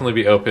would definitely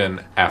be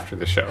open after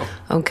the show.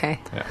 Okay.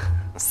 Yeah.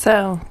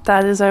 So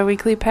that is our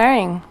weekly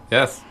pairing.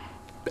 Yes.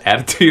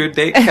 Add it to your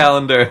date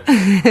calendar.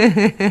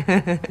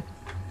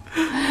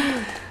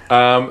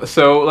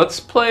 So let's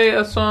play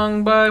a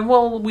song by...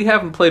 Well, we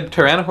haven't played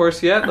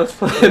Tyrannohorse yet. Let's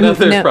play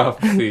another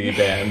Prophecy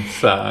Band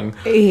song.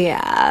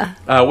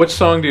 Yeah. Which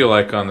song do you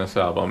like on this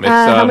album? It's,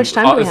 how much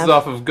time do we This have? is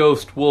off of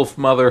Ghost, Wolf,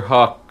 Mother,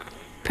 Hawk,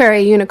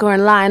 Prairie,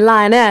 Unicorn, Lion,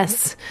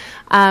 Lioness.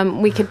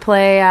 We could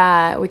play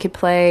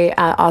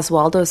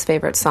Oswaldo's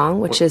favorite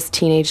song, which is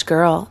Teenage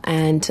Girl,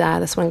 and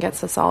this one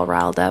gets us all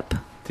riled up.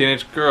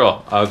 Teenage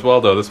Girl,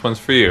 Oswaldo, this one's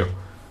for you.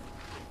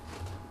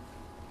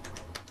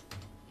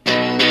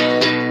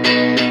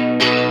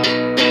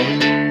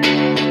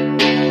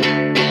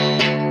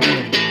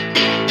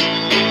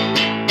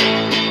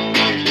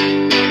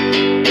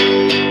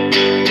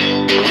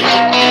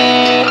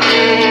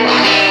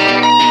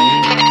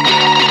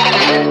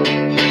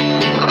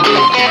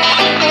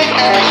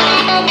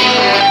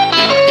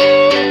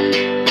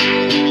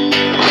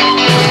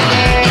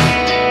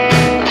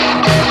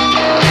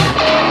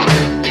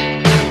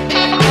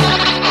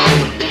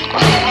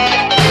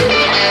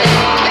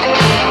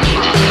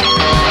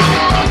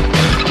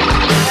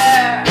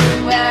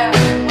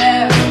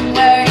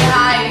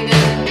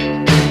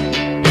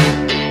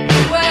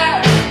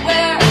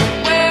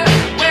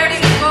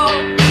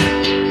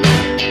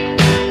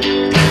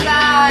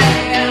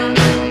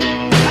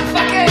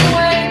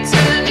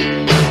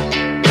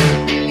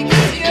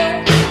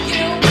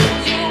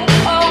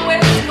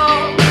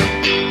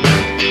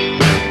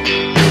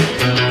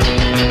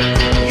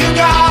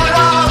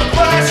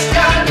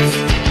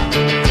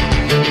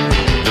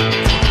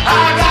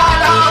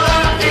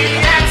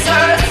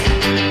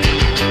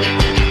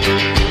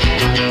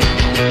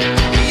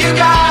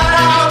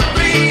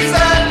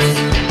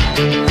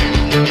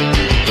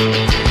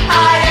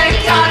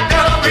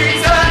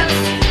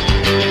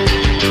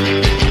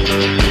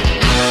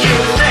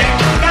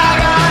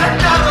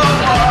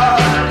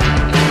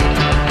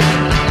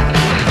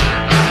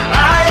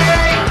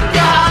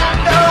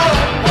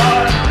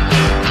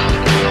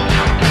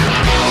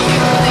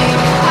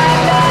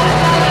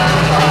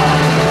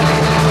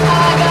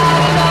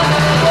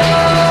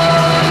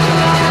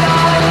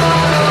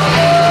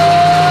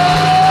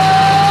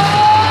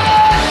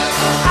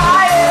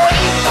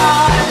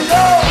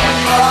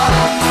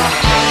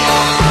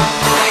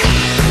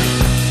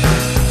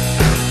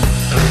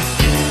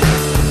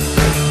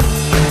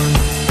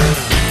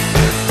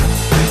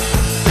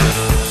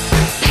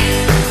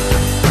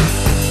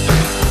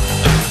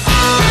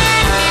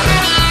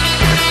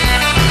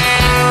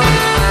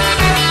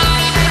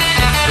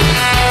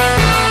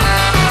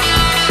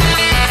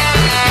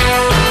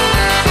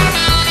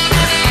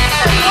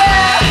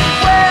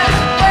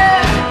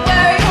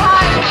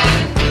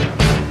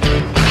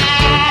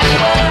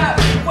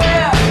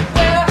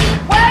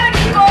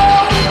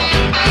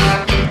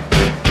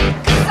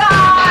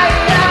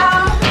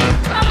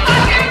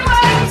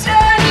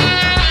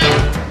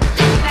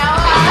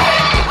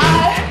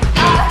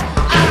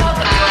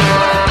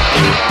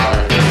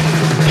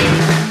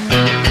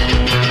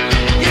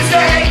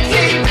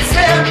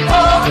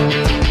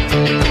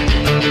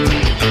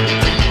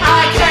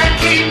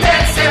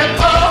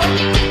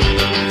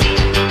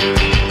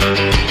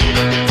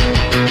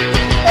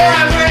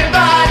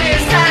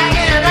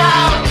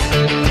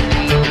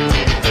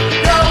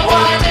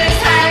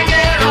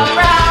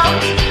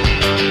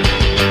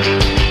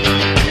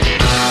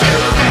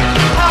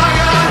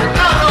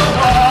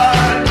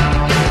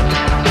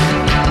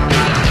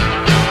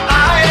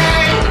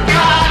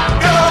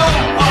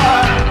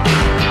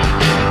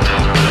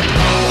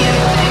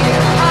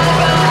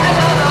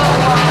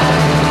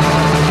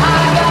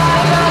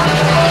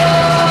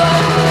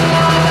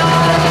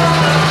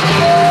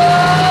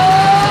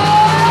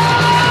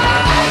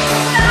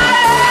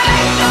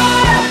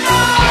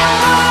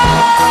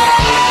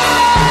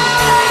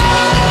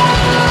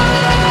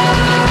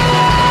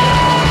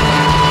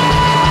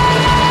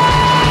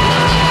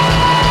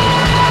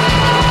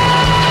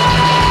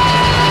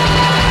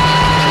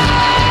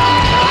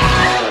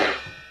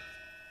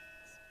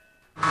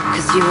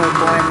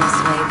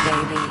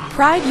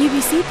 Pride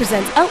UBC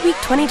presents Out Week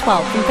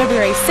 2012 from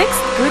February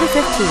 6th through the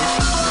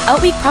 15th.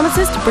 Out Week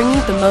promises to bring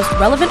you the most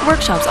relevant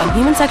workshops on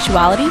human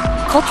sexuality,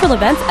 cultural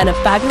events, and a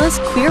fabulous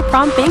queer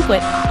prom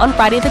banquet on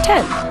Friday the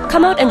 10th.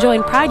 Come out and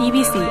join Pride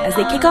UBC as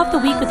they kick off the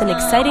week with an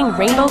exciting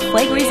rainbow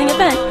flag-raising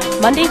event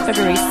Monday,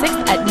 February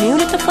 6th at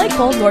noon at the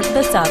flagpole north of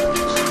the sub.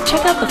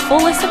 Check out the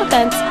full list of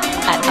events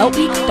at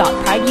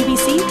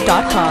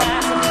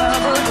outweek.prideubc.com.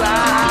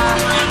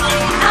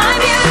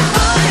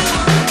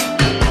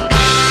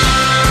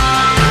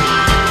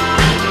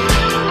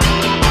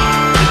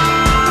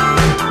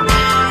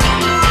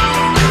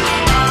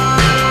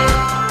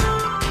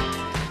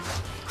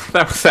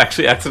 That was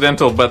actually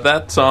accidental, but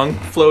that song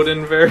flowed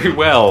in very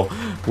well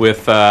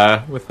with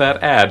that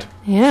ad.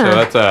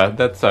 Yeah. So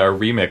that's a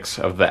remix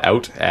of the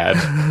Out ad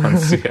on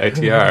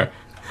CITR.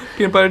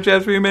 Peanut Butter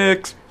Jazz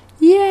remix.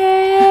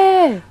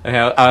 Yay!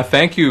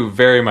 Thank you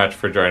very much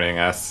for joining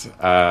us,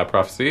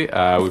 Prophecy.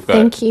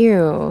 Thank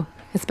you.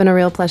 It's been a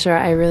real pleasure.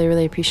 I really,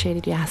 really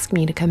appreciated you asking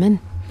me to come in.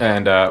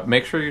 And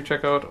make sure you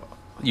check out,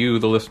 you,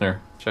 the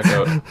listener, check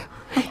out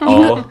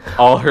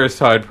all her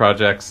side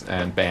projects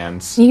and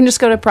bands. You can just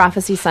go to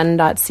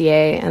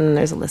prophecysun.ca and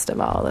there's a list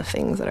of all the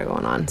things that are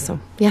going on. So,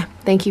 yeah,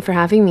 thank you for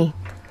having me.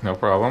 No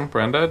problem.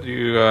 Brenda, do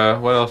you,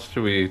 what else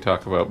should we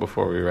talk about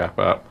before we wrap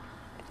up?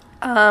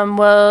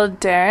 Well,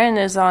 Darren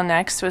is on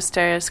next with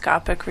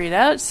Stereoscopic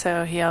Readout,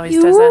 so he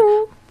always does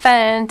a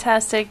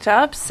fantastic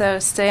job, so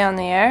stay on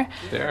the air.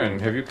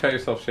 Darren, have you cut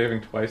yourself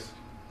shaving twice?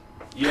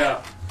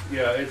 Yeah,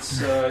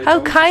 it's...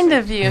 How kind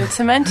of you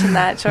to mention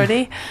that,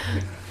 Jordie.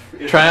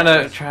 Trying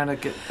to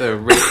get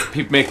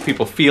make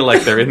people feel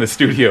like they're in the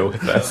studio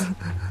with us.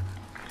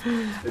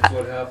 It's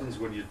what happens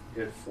when you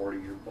hit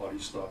 40, your body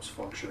stops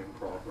functioning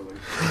properly.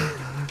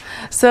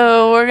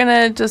 So we're going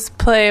to just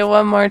play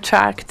one more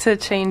track to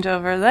change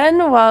over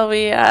then while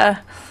we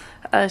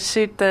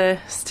shoot the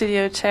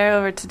studio chair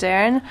over to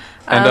Darren.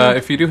 And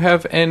if you do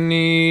have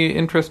any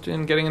interest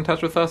in getting in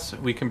touch with us,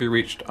 we can be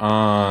reached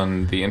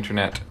on the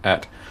internet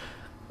at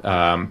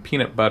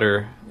Peanut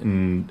Butter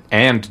and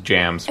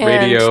Jams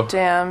Radio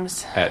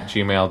Jams at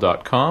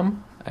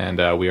gmail.com.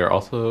 And we are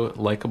also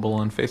likable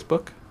on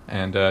Facebook.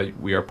 And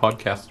we are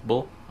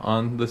podcastable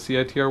on the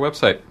CITR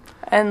website.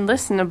 And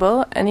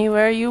listenable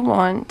anywhere you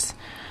want.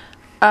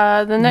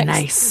 The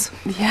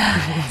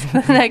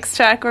next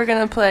track we're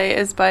going to play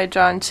is by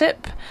John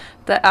Chip,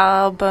 the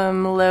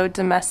album Low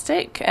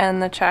Domestic,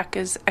 and the track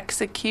is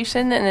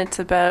Execution, and it's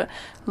about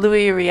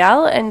Louis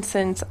Riel. And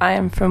since I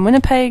am from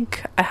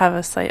Winnipeg, I have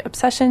a slight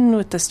obsession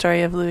with the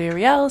story of Louis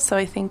Riel, so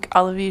I think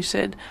all of you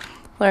should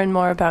learn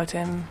more about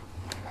him.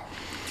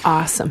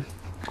 Awesome.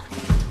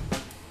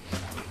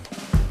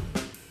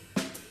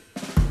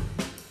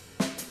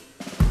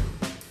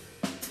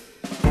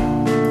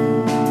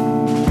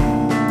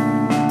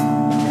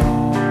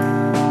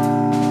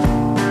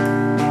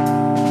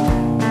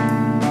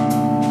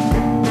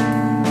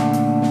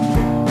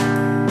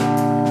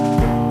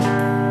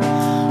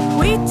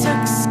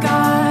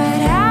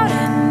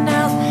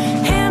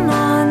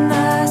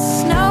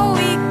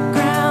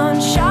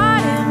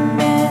 Shot him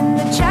in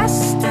the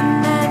chest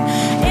and then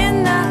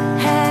in the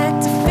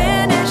head to finish.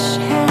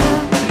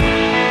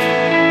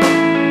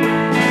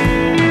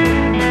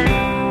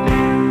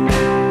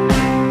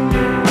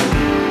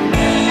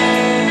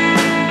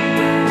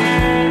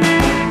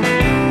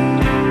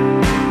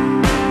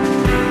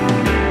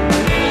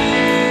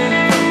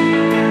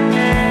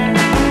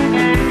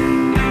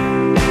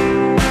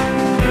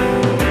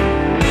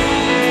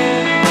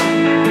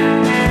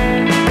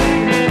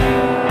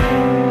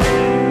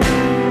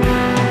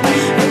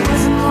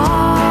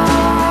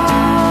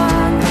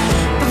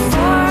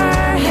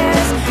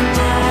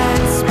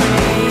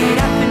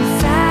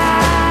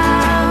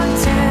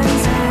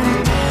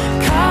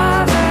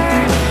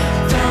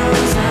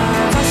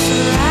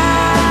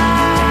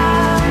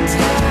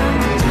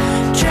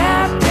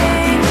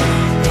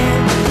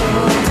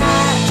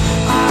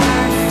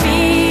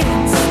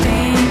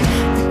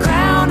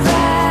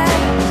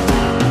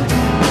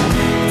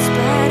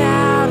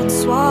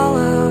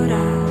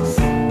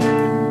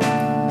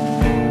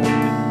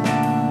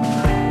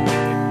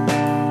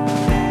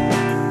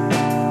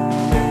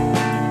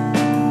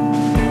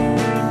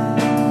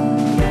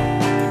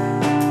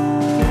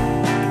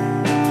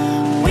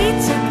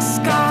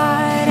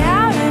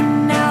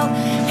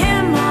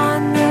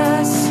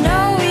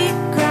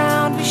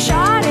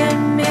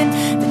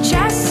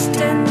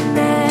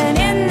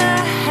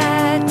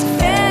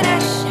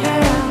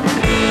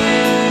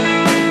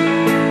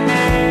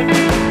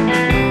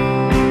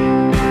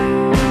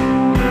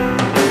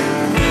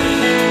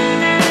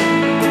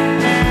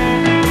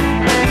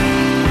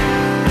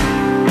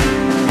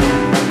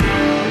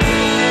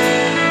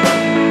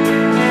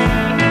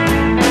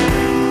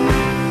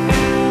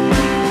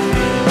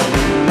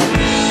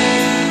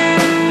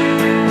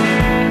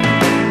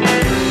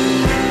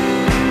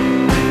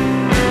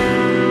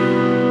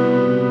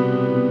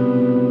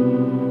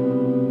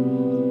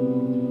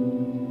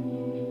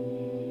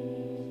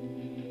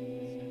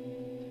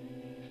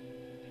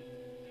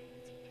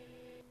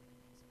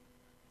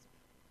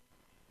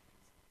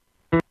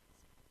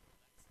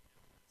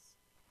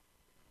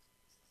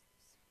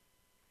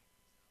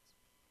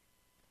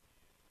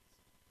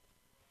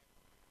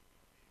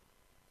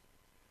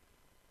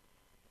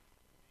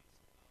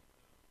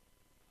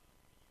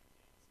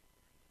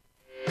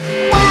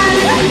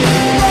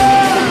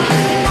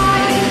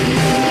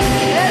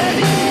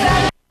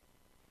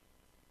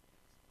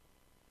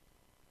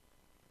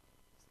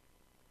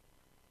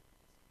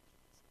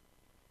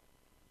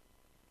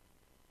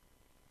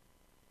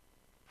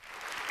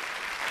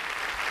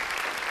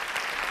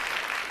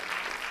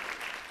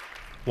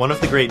 One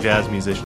of the great jazz musicians